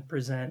we can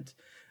present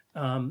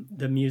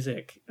the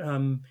music.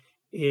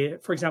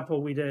 For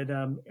example, we did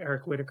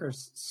Eric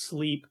Whitacre's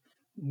Sleep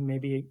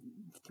maybe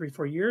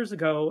 3-4 years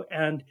ago,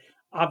 and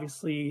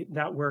obviously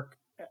that work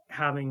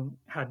having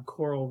had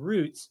choral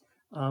roots,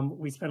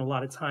 we spent a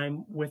lot of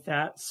time with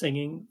that,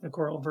 singing the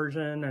choral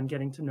version and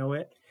getting to know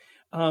it.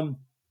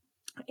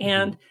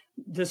 And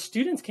the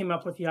students came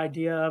up with the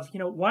idea of,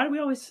 why do we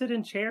always sit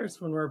in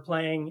chairs when we're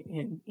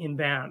playing in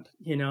band?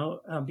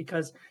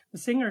 Because the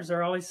singers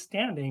are always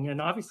standing, and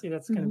obviously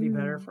that's going to be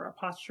better for our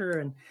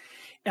posture.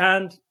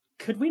 And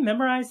could we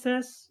memorize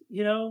this,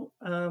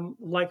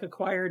 like a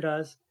choir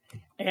does?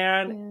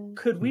 And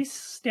could we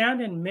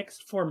stand in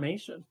mixed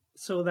formation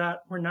so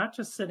that we're not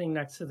just sitting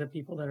next to the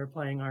people that are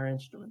playing our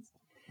instruments?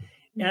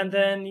 And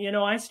then,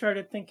 I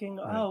started thinking,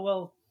 oh,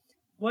 well,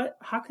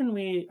 how can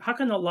the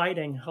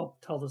lighting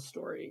help tell the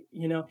story?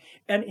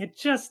 And it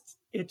just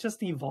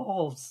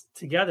evolves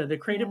together. The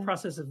creative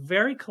process is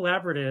very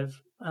collaborative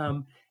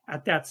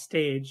at that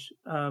stage.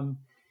 And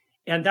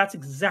that's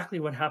exactly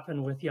what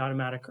happened with the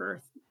Automatic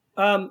Earth.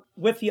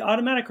 With the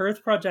Automatic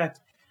Earth project,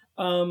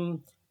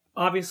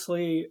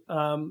 obviously,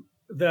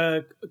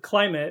 the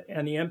climate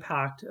and the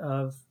impact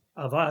of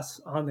us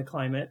on the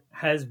climate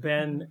has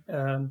been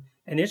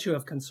an issue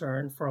of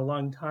concern for a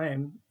long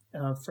time.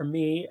 For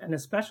me, and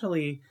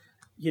especially,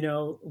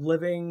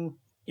 living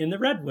in the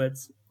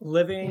Redwoods,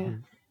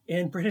 living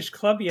in British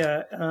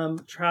Columbia,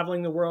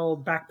 traveling the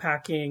world,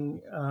 backpacking,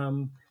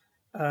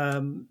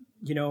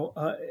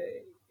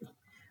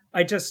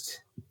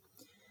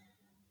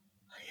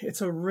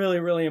 it's a really,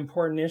 really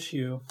important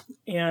issue.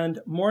 And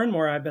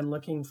more I've been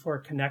looking for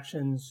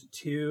connections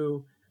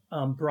to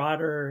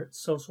broader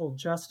social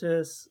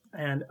justice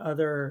and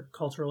other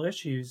cultural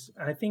issues.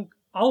 I think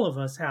all of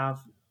us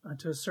have,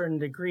 to a certain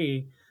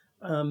degree.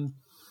 And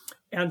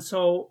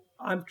so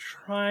I'm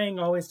trying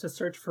always to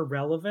search for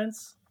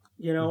relevance.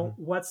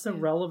 What's the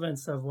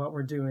relevance of what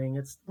we're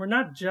doing? We're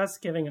not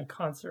just giving a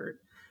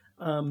concert,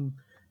 and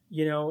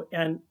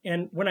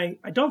when I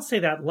don't say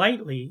that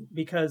lightly,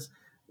 because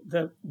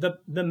the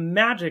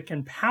magic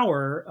and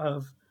power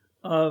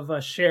of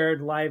a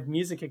shared live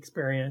music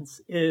experience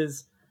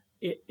it's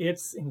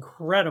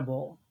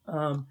incredible.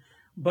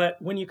 But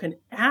when you can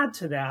add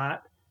to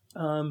that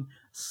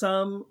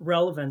some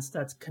relevance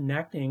that's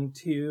connecting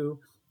to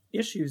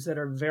issues that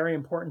are very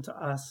important to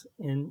us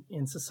in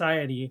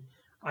society,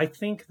 I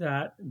think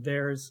that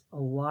there's a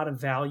lot of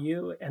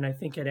value, and I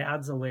think it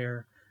adds a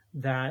layer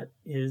that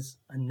is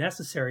a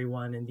necessary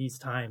one in these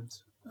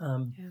times.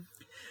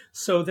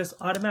 So this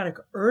Automatic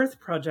Earth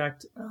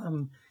project,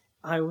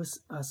 I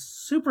was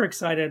super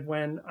excited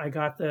when I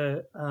got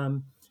the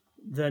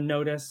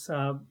notice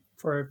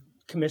for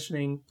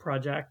commissioning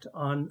project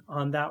on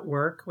that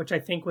work, which I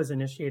think was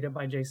initiated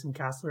by Jason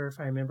Kassler, if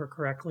I remember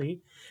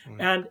correctly.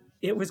 And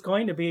it was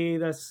going to be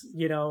this,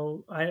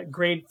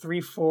 grade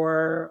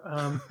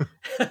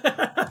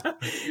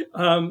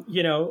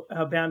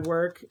 3-4, band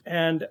work.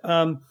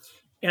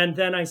 And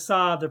then I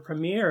saw the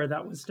premiere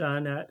that was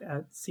done at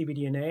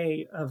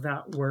CBDNA of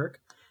that work,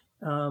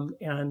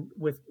 and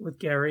with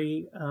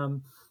Gary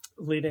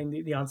leading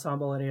the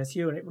ensemble at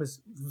ASU, and it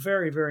was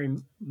very, very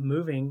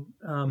moving.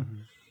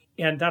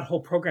 And that whole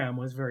program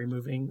was very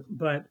moving,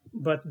 but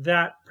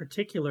that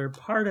particular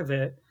part of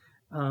it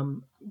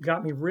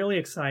got me really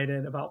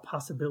excited about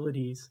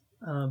possibilities.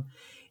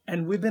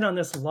 And we've been on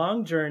this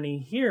long journey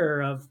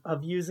here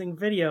of using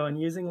video and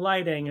using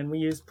lighting, and we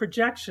use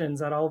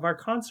projections at all of our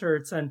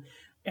concerts.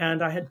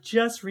 And I had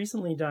just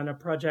recently done a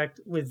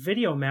project with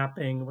video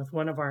mapping with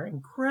one of our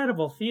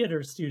incredible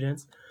theater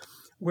students,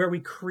 where we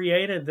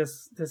created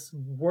this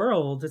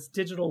world, this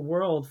digital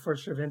world for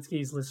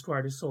Stravinsky's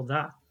L'Histoire du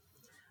Soldat.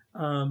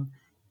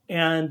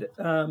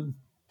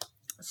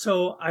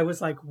 So I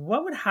was like,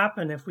 what would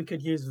happen if we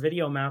could use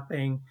video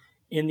mapping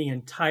in the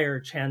entire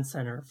Chan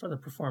Center for the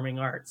Performing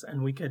Arts,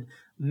 and we could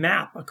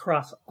map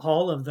across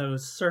all of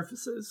those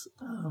surfaces?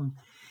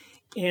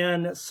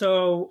 And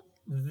so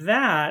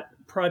that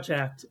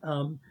project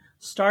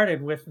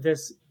started with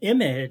this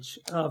image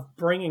of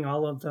bringing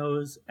all of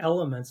those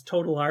elements,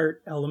 total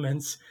art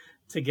elements,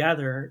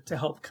 together to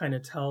help kind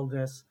of tell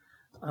this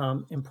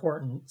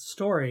important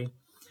story.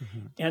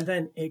 And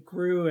then it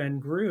grew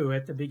and grew.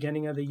 At the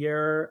beginning of the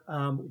year,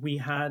 we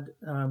had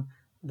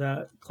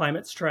the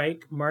climate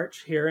strike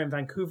march here in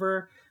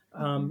Vancouver.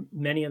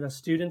 Many of the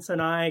students and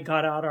I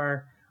got out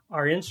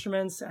our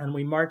instruments, and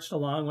we marched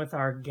along with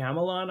our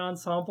gamelan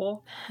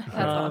ensemble. That's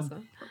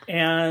awesome.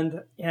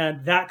 And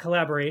that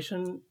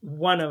collaboration,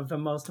 one of the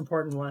most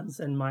important ones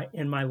in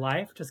my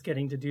life, just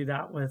getting to do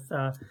that with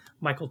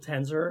Michael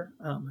Tenzer,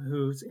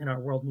 who's in our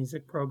world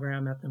music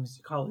program,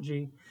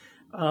 ethnomusicology.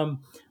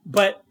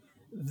 But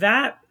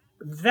that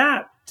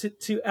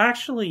to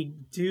actually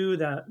do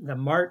the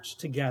march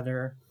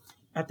together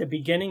at the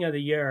beginning of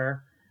the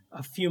year,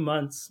 a few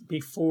months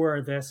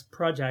before this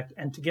project,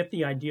 and to get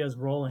the ideas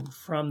rolling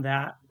from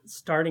that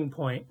starting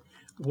point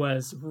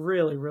was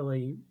really,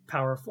 really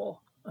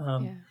powerful.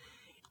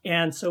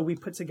 And so we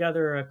put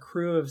together a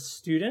crew of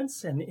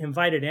students and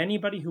invited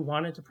anybody who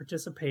wanted to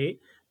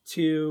participate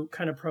to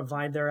kind of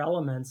provide their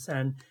elements.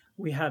 And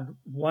we had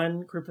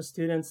one group of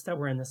students that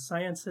were in the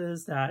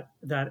sciences that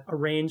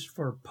arranged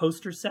for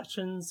poster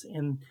sessions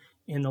in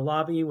the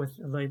lobby with,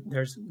 like,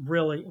 there's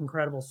really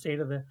incredible state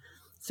of the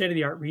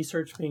art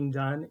research being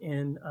done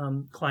in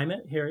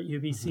climate here at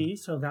UBC.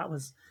 So that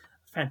was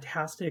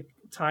fantastic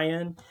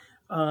tie-in.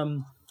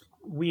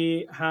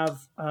 We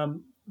have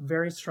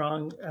very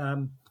strong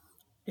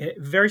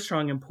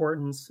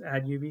importance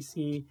at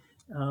UBC.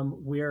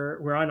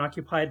 We're on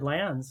occupied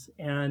lands,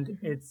 and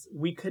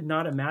we could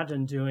not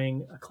imagine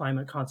doing a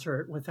climate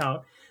concert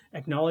without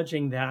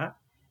acknowledging that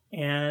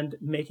and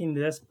making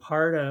this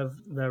part of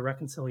the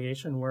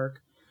reconciliation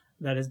work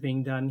that is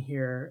being done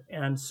here.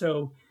 And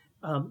so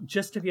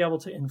just to be able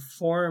to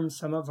inform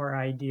some of our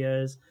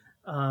ideas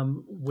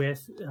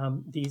with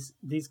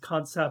these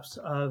concepts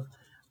of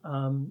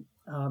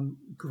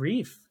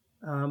grief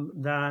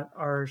that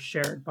are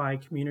shared by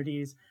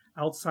communities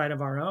outside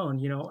of our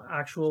own,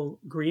 actual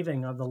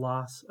grieving of the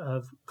loss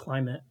of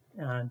climate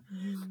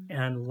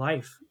and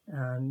life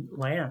and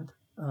land.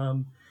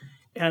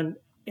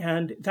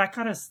 And that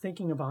got us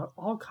thinking about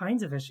all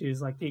kinds of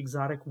issues, like the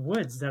exotic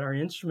woods that our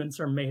instruments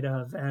are made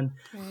of, and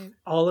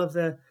all of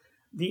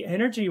the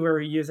energy we were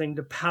using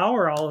to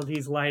power all of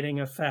these lighting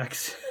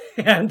effects.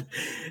 And,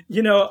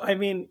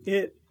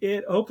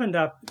 it opened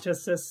up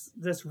just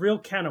this real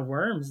can of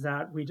worms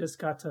that we just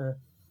got to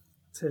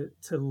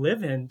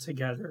live in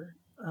together.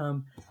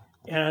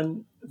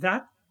 And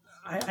that,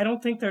 I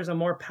don't think there's a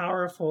more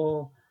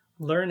powerful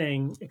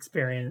learning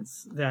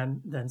experience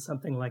than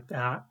something like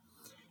that.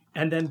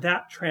 And then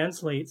that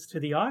translates to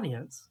the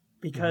audience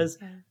because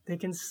they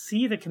can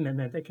see the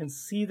commitment, they can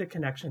see the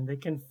connection, they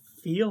can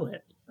feel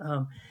it.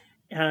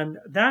 And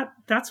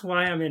that's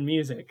why I'm in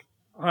music,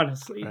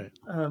 honestly. Right.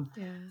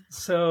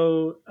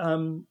 So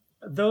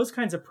those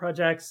kinds of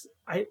projects,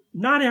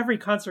 not every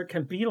concert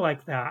can be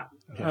like that.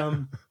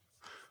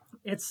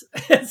 It's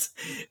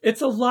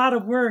a lot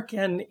of work,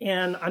 and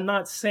I'm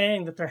not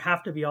saying that there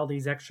have to be all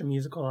these extra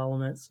musical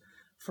elements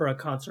for a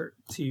concert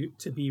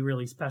to be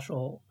really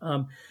special.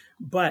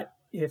 But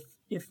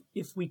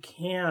if we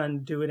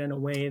can do it in a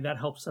way that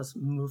helps us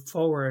move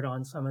forward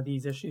on some of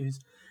these issues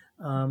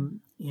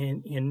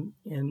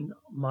in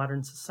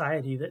modern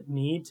society that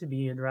need to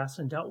be addressed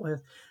and dealt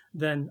with,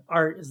 then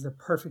art is the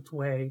perfect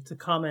way to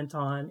comment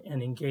on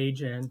and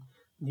engage in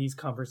these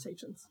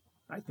conversations,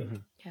 I think.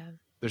 Mm-hmm. Yeah.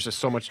 There's just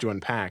so much to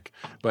unpack,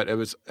 but it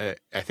was, I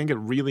think,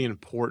 really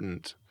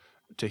important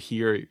to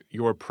hear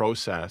your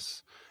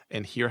process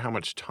and hear how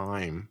much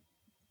time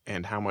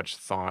and how much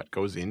thought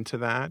goes into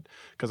that.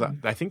 Because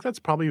I think that's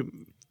probably,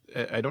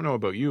 I don't know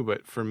about you,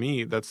 but for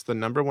me, that's the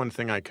number one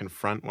thing I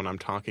confront when I'm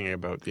talking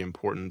about the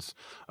importance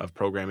of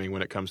programming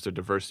when it comes to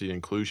diversity and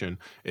inclusion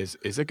is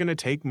it going to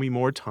take me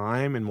more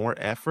time and more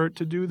effort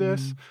to do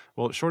this? Mm-hmm.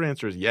 Well, the short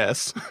answer is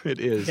yes, it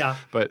is. Yeah.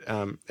 But,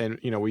 and,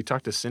 we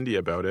talked to Cindy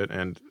about it,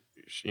 and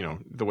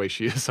the way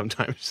she is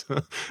sometimes.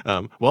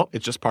 Well,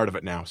 it's just part of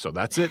it now, so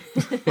that's it.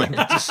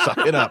 Just suck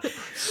it up.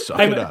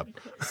 It up.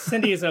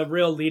 Cindy is a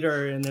real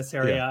leader in this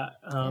area.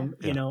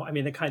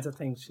 The kinds of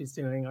things she's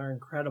doing are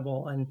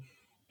incredible, and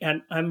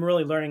I'm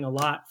really learning a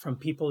lot from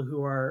people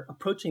who are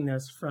approaching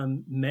this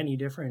from many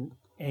different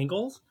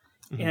angles.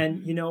 Mm-hmm.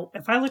 And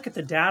if I look at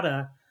the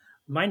data,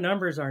 my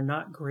numbers are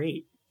not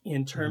great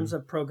in terms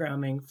of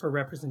programming for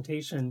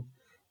representation.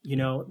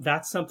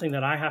 That's something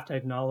that I have to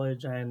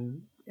acknowledge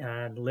and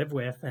live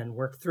with and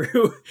work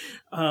through.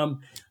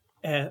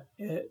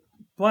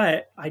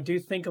 But I do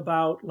think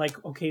about,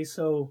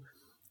 so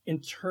in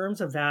terms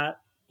of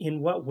that, in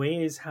what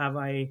ways have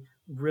I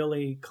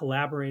really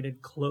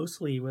collaborated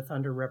closely with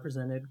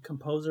underrepresented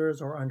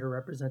composers or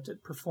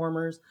underrepresented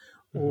performers,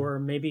 or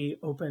maybe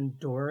opened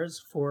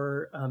doors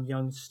for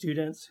young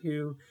students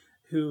who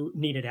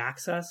needed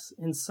access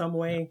in some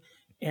way.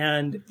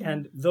 And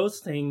those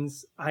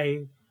things,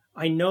 I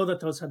know that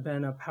those have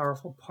been a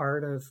powerful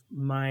part of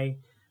my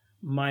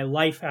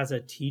life as a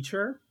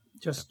teacher,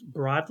 just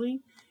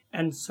broadly.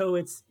 And so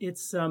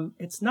it's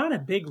not a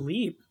big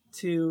leap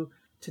to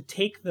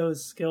take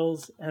those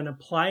skills and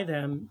apply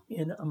them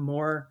in a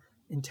more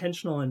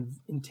intentional and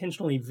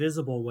intentionally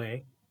visible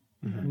way.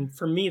 Mm-hmm. And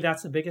for me,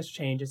 that's the biggest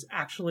change, is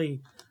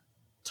actually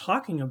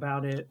talking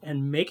about it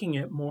and making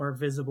it more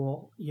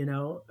visible,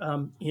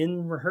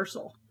 in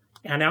rehearsal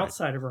and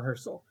outside of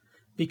rehearsal.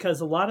 Because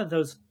a lot of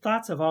those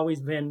thoughts have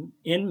always been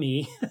in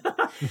me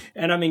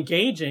and I'm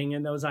engaging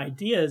in those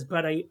ideas.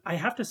 But I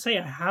have to say,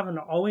 I haven't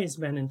always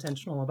been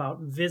intentional about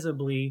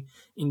visibly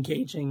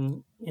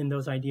engaging in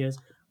those ideas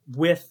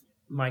with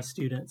my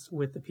students,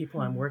 with the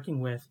people I'm working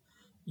with.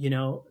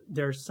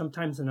 There's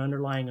sometimes an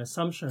underlying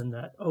assumption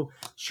that,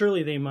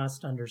 surely they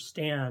must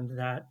understand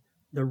that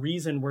the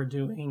reason we're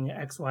doing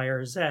X, Y,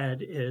 or Z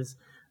is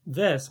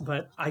this.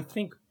 But I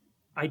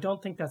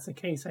don't think that's the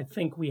case. I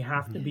think we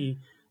have to be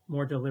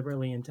more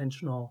deliberately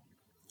intentional.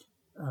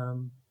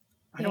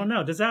 I don't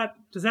know. Does that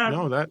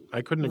no, that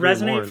I couldn't agree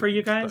resonate more. for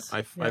you guys?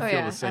 I feel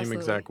the same absolutely.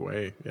 exact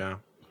way. Yeah.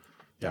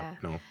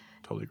 No,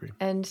 totally agree.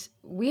 And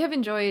we have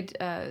enjoyed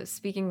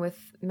speaking with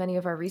many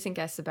of our recent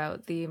guests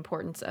about the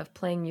importance of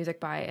playing music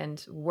by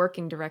and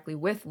working directly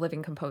with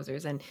living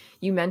composers. And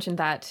you mentioned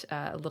that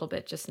a little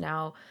bit just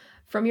now.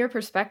 From your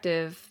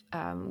perspective,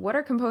 what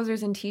are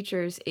composers and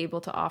teachers able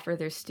to offer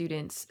their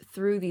students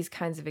through these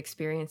kinds of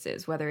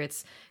experiences, whether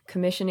it's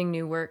commissioning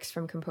new works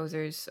from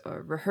composers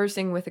or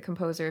rehearsing with a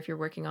composer if you're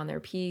working on their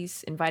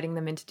piece, inviting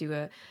them in to do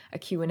a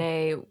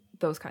Q&A,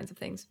 those kinds of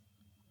things?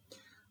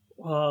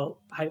 Well,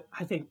 I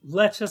think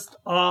let's just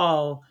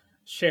all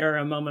share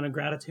a moment of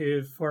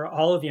gratitude for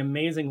all of the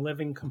amazing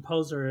living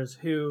composers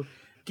who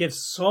give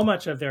so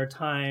much of their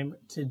time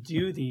to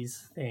do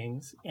these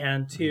things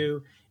and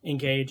to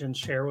engage and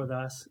share with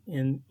us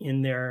in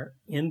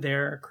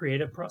their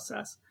creative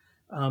process,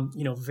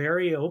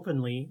 very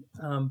openly.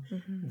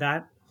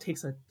 That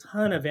takes a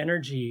ton of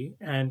energy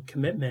and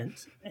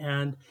commitment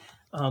and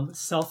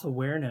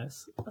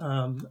self-awareness,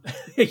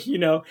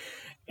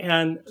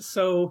 and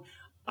so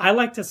I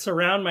like to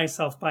surround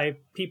myself by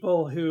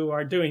people who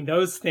are doing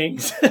those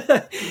things,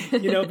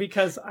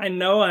 because I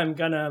know I'm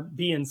going to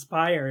be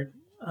inspired.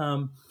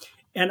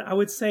 And I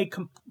would say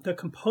the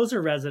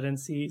composer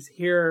residencies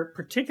here,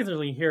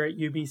 particularly here at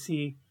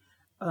UBC,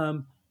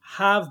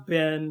 have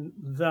been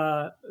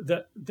the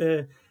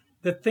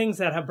things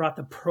that have brought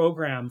the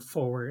program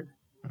forward.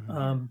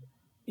 In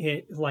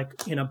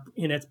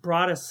its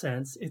broadest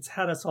sense, it's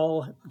had us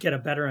all get a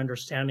better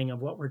understanding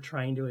of what we're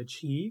trying to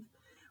achieve,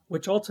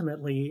 which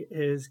ultimately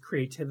is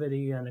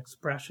creativity and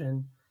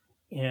expression,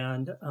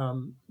 and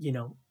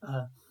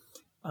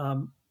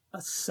a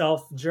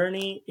self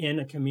journey in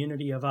a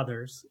community of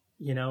others.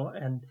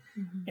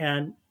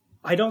 And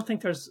I don't think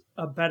there's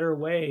a better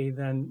way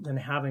than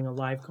having a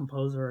live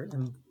composer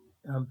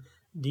and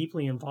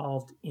deeply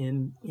involved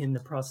in the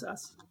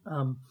process.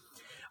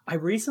 I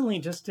recently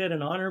just did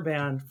an honor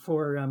band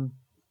for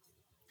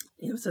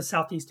it was a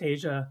Southeast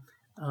Asia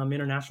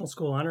International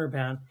School honor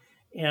band,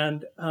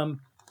 and of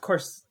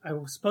course I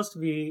was supposed to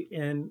be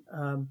in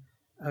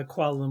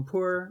Kuala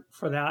Lumpur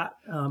for that,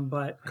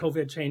 but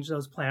COVID changed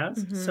those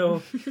plans.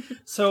 So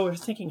we're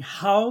thinking,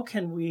 how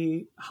can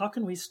we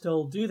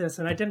still do this?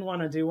 And I didn't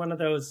want to do one of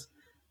those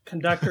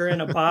conductor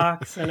in a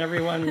box and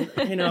everyone,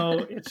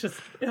 it's just,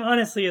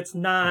 honestly, that's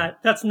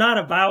not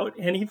about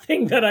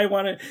anything that I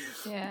wanted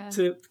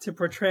to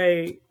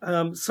portray.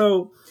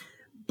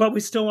 But we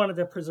still wanted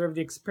to preserve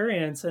the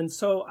experience. And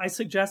so I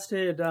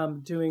suggested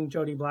doing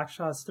Jody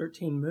Blackshaw's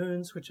 13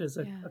 Moons, which is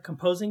a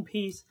composing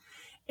piece.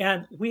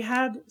 And we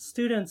had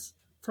students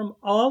from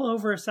all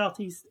over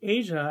Southeast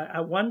Asia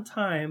at one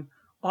time,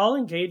 all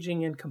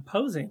engaging in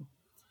composing.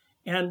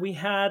 And we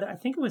had, I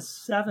think it was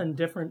 7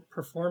 different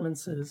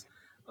performances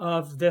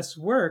of this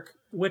work,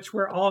 which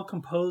were all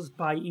composed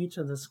by each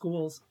of the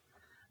schools.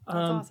 That's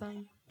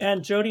awesome.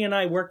 And Jody and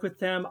I worked with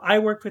them. I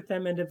worked with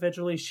them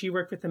individually. She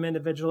worked with them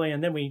individually.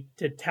 And then we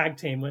did tag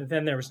team.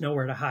 Then there was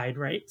nowhere to hide,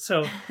 right?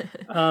 So,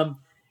 I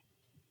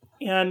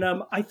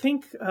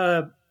think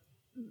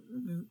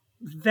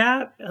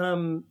that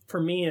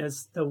for me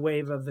is the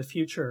wave of the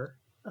future.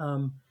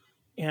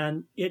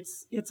 And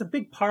it's a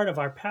big part of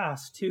our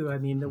past too. I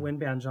mean, the wind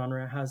band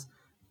genre has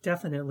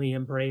definitely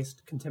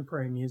embraced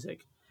contemporary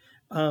music.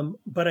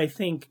 But I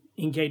think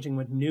engaging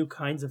with new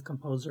kinds of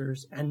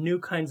composers and new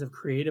kinds of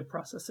creative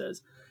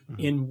processes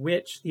in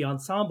which the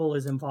ensemble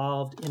is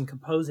involved in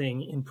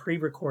composing, in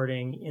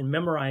pre-recording, in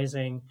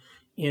memorizing,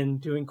 in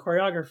doing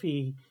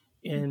choreography,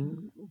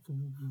 in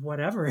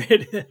whatever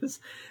it is,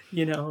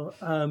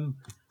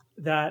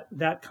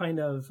 that kind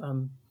of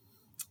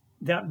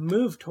that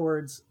move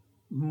towards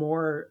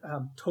more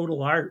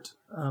total art,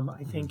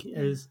 I think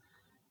is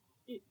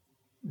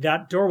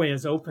that doorway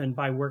is opened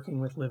by working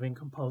with living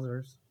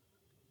composers.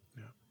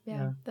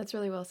 Yeah, that's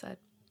really well said.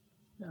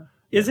 Yeah.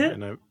 Is it?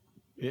 So.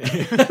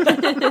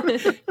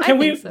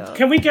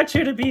 Can we get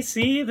you to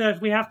BC?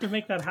 That we have to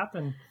make that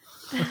happen.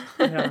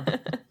 Yeah.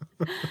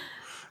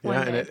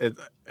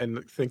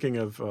 And thinking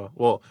of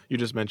you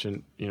just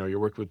mentioned your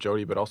work with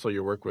Jody, but also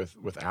your work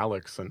with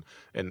Alex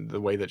and the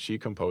way that she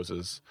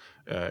composes.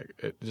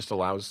 It just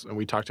allows, and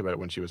we talked about it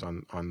when she was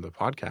on the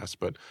podcast,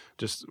 but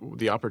just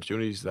the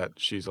opportunities that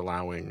she's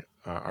allowing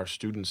our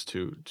students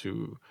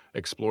to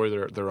explore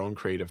their own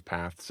creative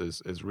paths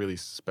is really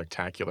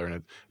spectacular.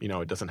 And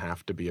it doesn't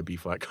have to be a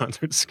B-flat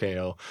concert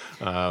scale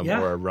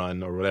or a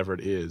run or whatever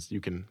it is. You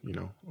can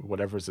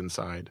whatever's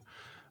inside.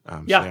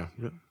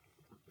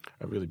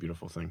 A really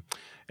beautiful thing.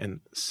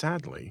 And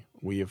sadly,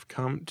 we have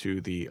come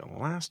to the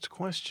last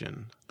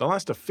question, the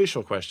last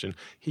official question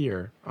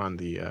here on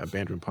the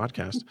Band Room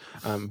podcast.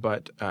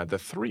 But the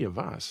three of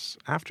us,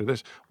 after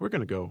this, we're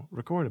going to go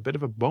record a bit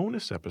of a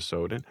bonus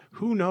episode. And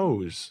who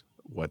knows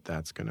what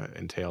that's going to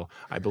entail.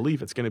 I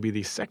believe it's going to be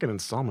the second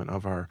installment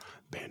of our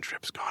Band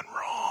Trips Gone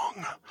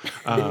Wrong.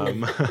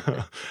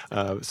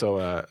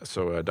 So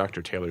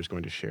Dr. Taylor is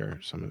going to share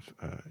some of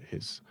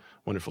his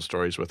wonderful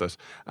stories with us.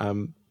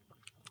 And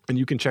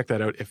you can check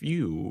that out if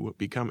you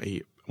become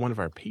one of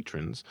our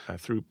patrons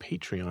through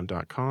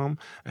patreon.com,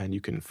 and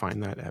you can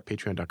find that at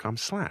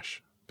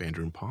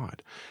patreon.com/bandroompod.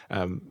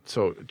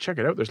 So check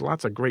it out. There's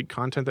lots of great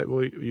content that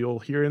you'll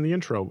hear in the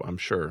intro, I'm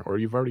sure, or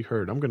you've already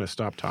heard. I'm going to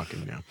stop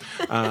talking now.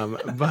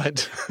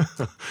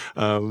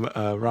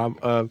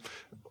 Rob,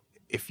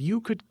 if you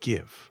could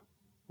give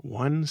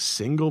one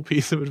single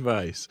piece of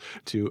advice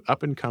to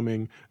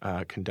up-and-coming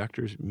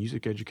conductors,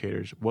 music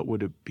educators, what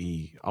would it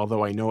be?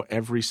 Although I know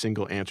every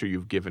single answer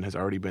you've given has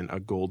already been a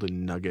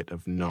golden nugget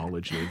of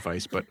knowledge and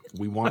advice, but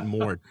we want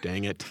more,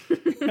 dang it.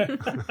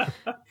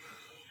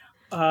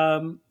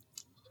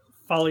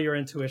 Follow your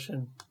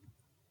intuition.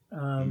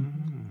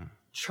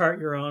 Chart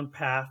your own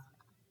path.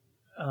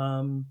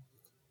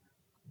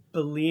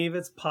 Believe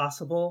it's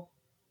possible.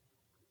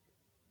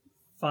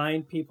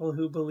 Find people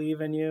who believe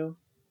in you.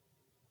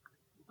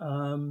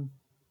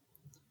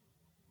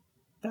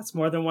 That's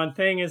more than one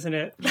thing, isn't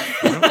it?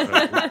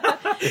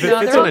 If it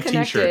fits on a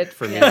t-shirt,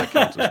 for me, that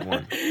counts as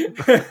one.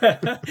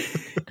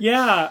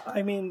 Yeah,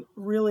 I mean,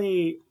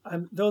 really,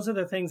 those are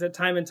the things that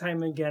time and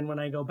time again, when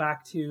I go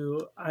back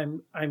to,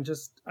 I'm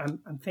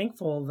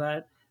thankful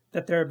that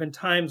there have been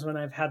times when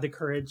I've had the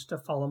courage to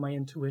follow my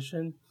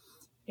intuition,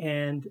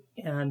 and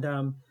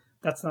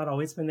that's not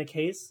always been the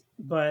case,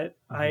 but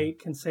I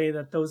can say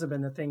that those have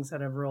been the things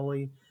that have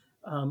really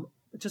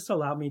just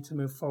allowed me to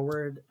move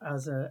forward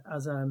as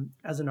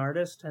an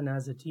artist and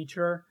as a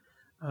teacher,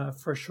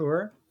 for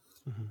sure.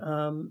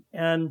 And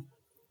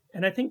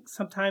I think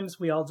sometimes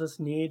we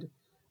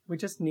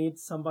just need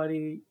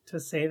somebody to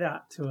say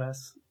that to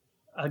us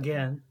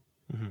again,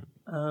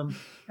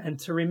 and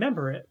to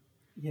remember it,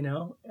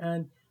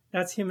 and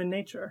that's human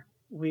nature.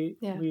 We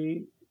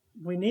need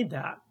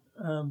that.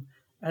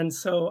 And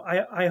so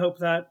I hope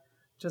that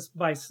just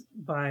by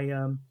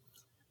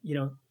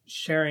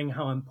sharing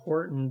how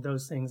important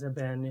those things have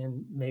been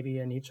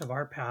in each of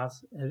our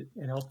paths, it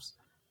helps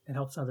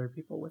other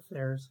people with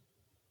theirs.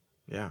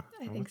 Yeah,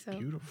 I think so.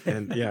 Beautiful.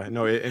 And I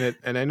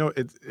know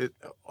it.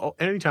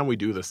 Anytime we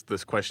do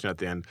this question at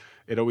the end,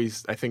 it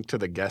always, I think to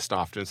the guest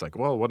often it's like,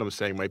 well, what I'm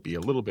saying might be a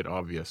little bit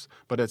obvious,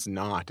 but it's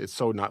not. It's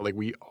so not. Like,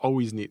 we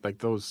always need, like,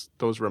 those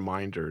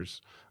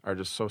reminders are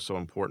just so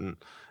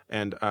important.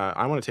 And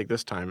I want to take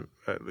this time,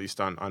 at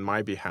least on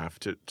my behalf,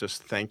 to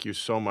just thank you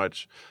so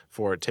much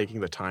for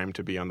taking the time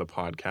to be on the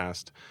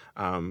podcast.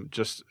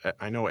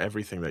 I know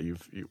everything that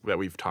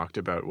we've talked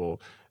about will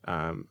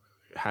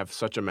have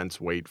such immense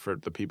weight for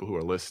the people who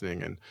are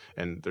listening,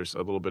 and there's a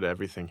little bit of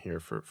everything here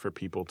for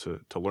people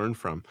to learn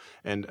from.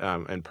 And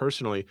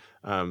personally,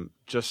 I'm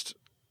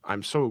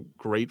so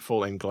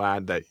grateful and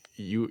glad that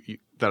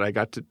that I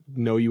got to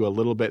know you a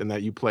little bit, and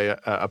that you play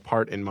a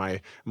part in my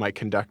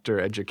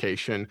conductor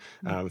education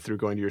through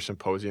going to your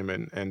symposium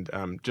and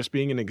just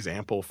being an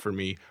example for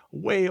me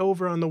way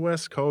over on the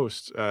West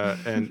Coast.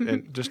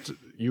 And just,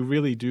 you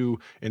really do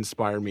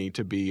inspire me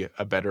to be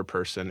a better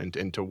person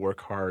and to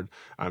work hard,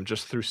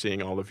 just through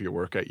seeing all of your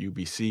work at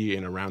UBC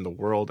and around the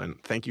world.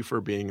 And thank you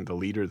for being the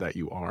leader that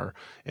you are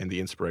and the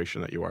inspiration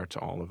that you are to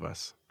all of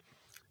us.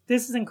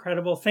 This is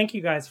incredible. Thank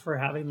you guys for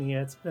having me.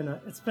 It's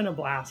been a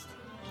blast.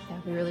 Yeah,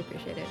 we really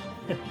appreciate it.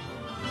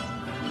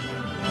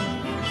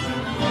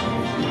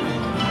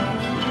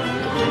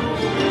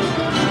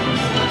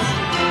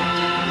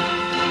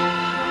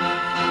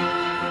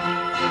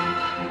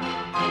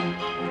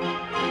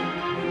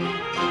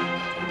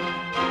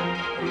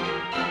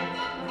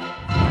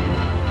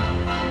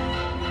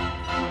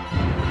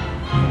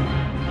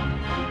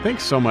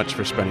 Thanks so much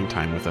for spending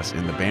time with us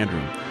in the Band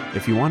Room.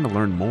 If you want to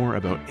learn more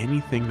about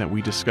anything that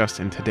we discussed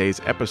in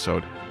today's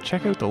episode,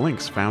 check out the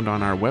links found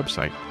on our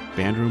website,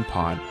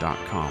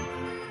 bandroompod.com.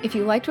 If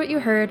you liked what you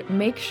heard,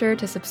 make sure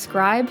to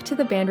subscribe to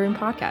the Band Room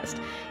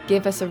podcast.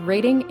 Give us a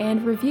rating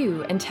and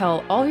review, and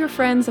tell all your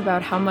friends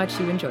about how much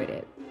you enjoyed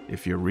it.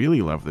 If you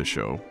really love the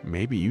show,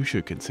 maybe you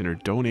should consider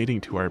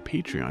donating to our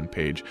Patreon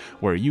page,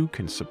 where you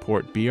can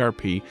support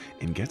BRP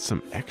and get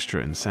some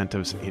extra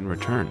incentives in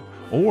return.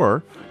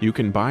 Or you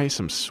can buy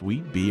some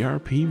sweet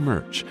BRP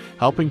merch,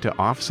 helping to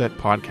offset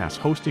podcast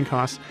hosting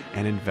costs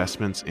and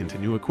investments into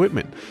new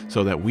equipment,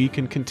 so that we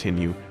can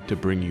continue to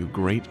bring you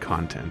great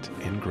content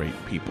and great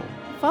people.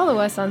 Follow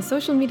us on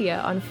social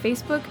media on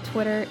Facebook,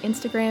 Twitter,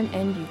 Instagram,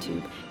 and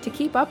YouTube to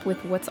keep up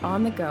with what's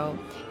on the go.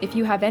 If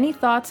you have any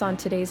thoughts on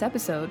today's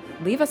episode,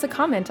 leave us a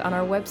comment on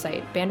our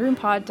website,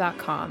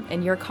 bandroompod.com,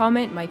 and your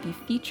comment might be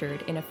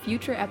featured in a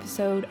future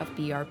episode of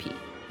BRP.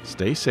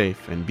 Stay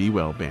safe and be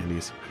well,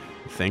 bandies.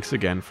 Thanks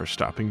again for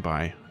stopping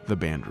by the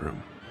Band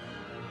Room.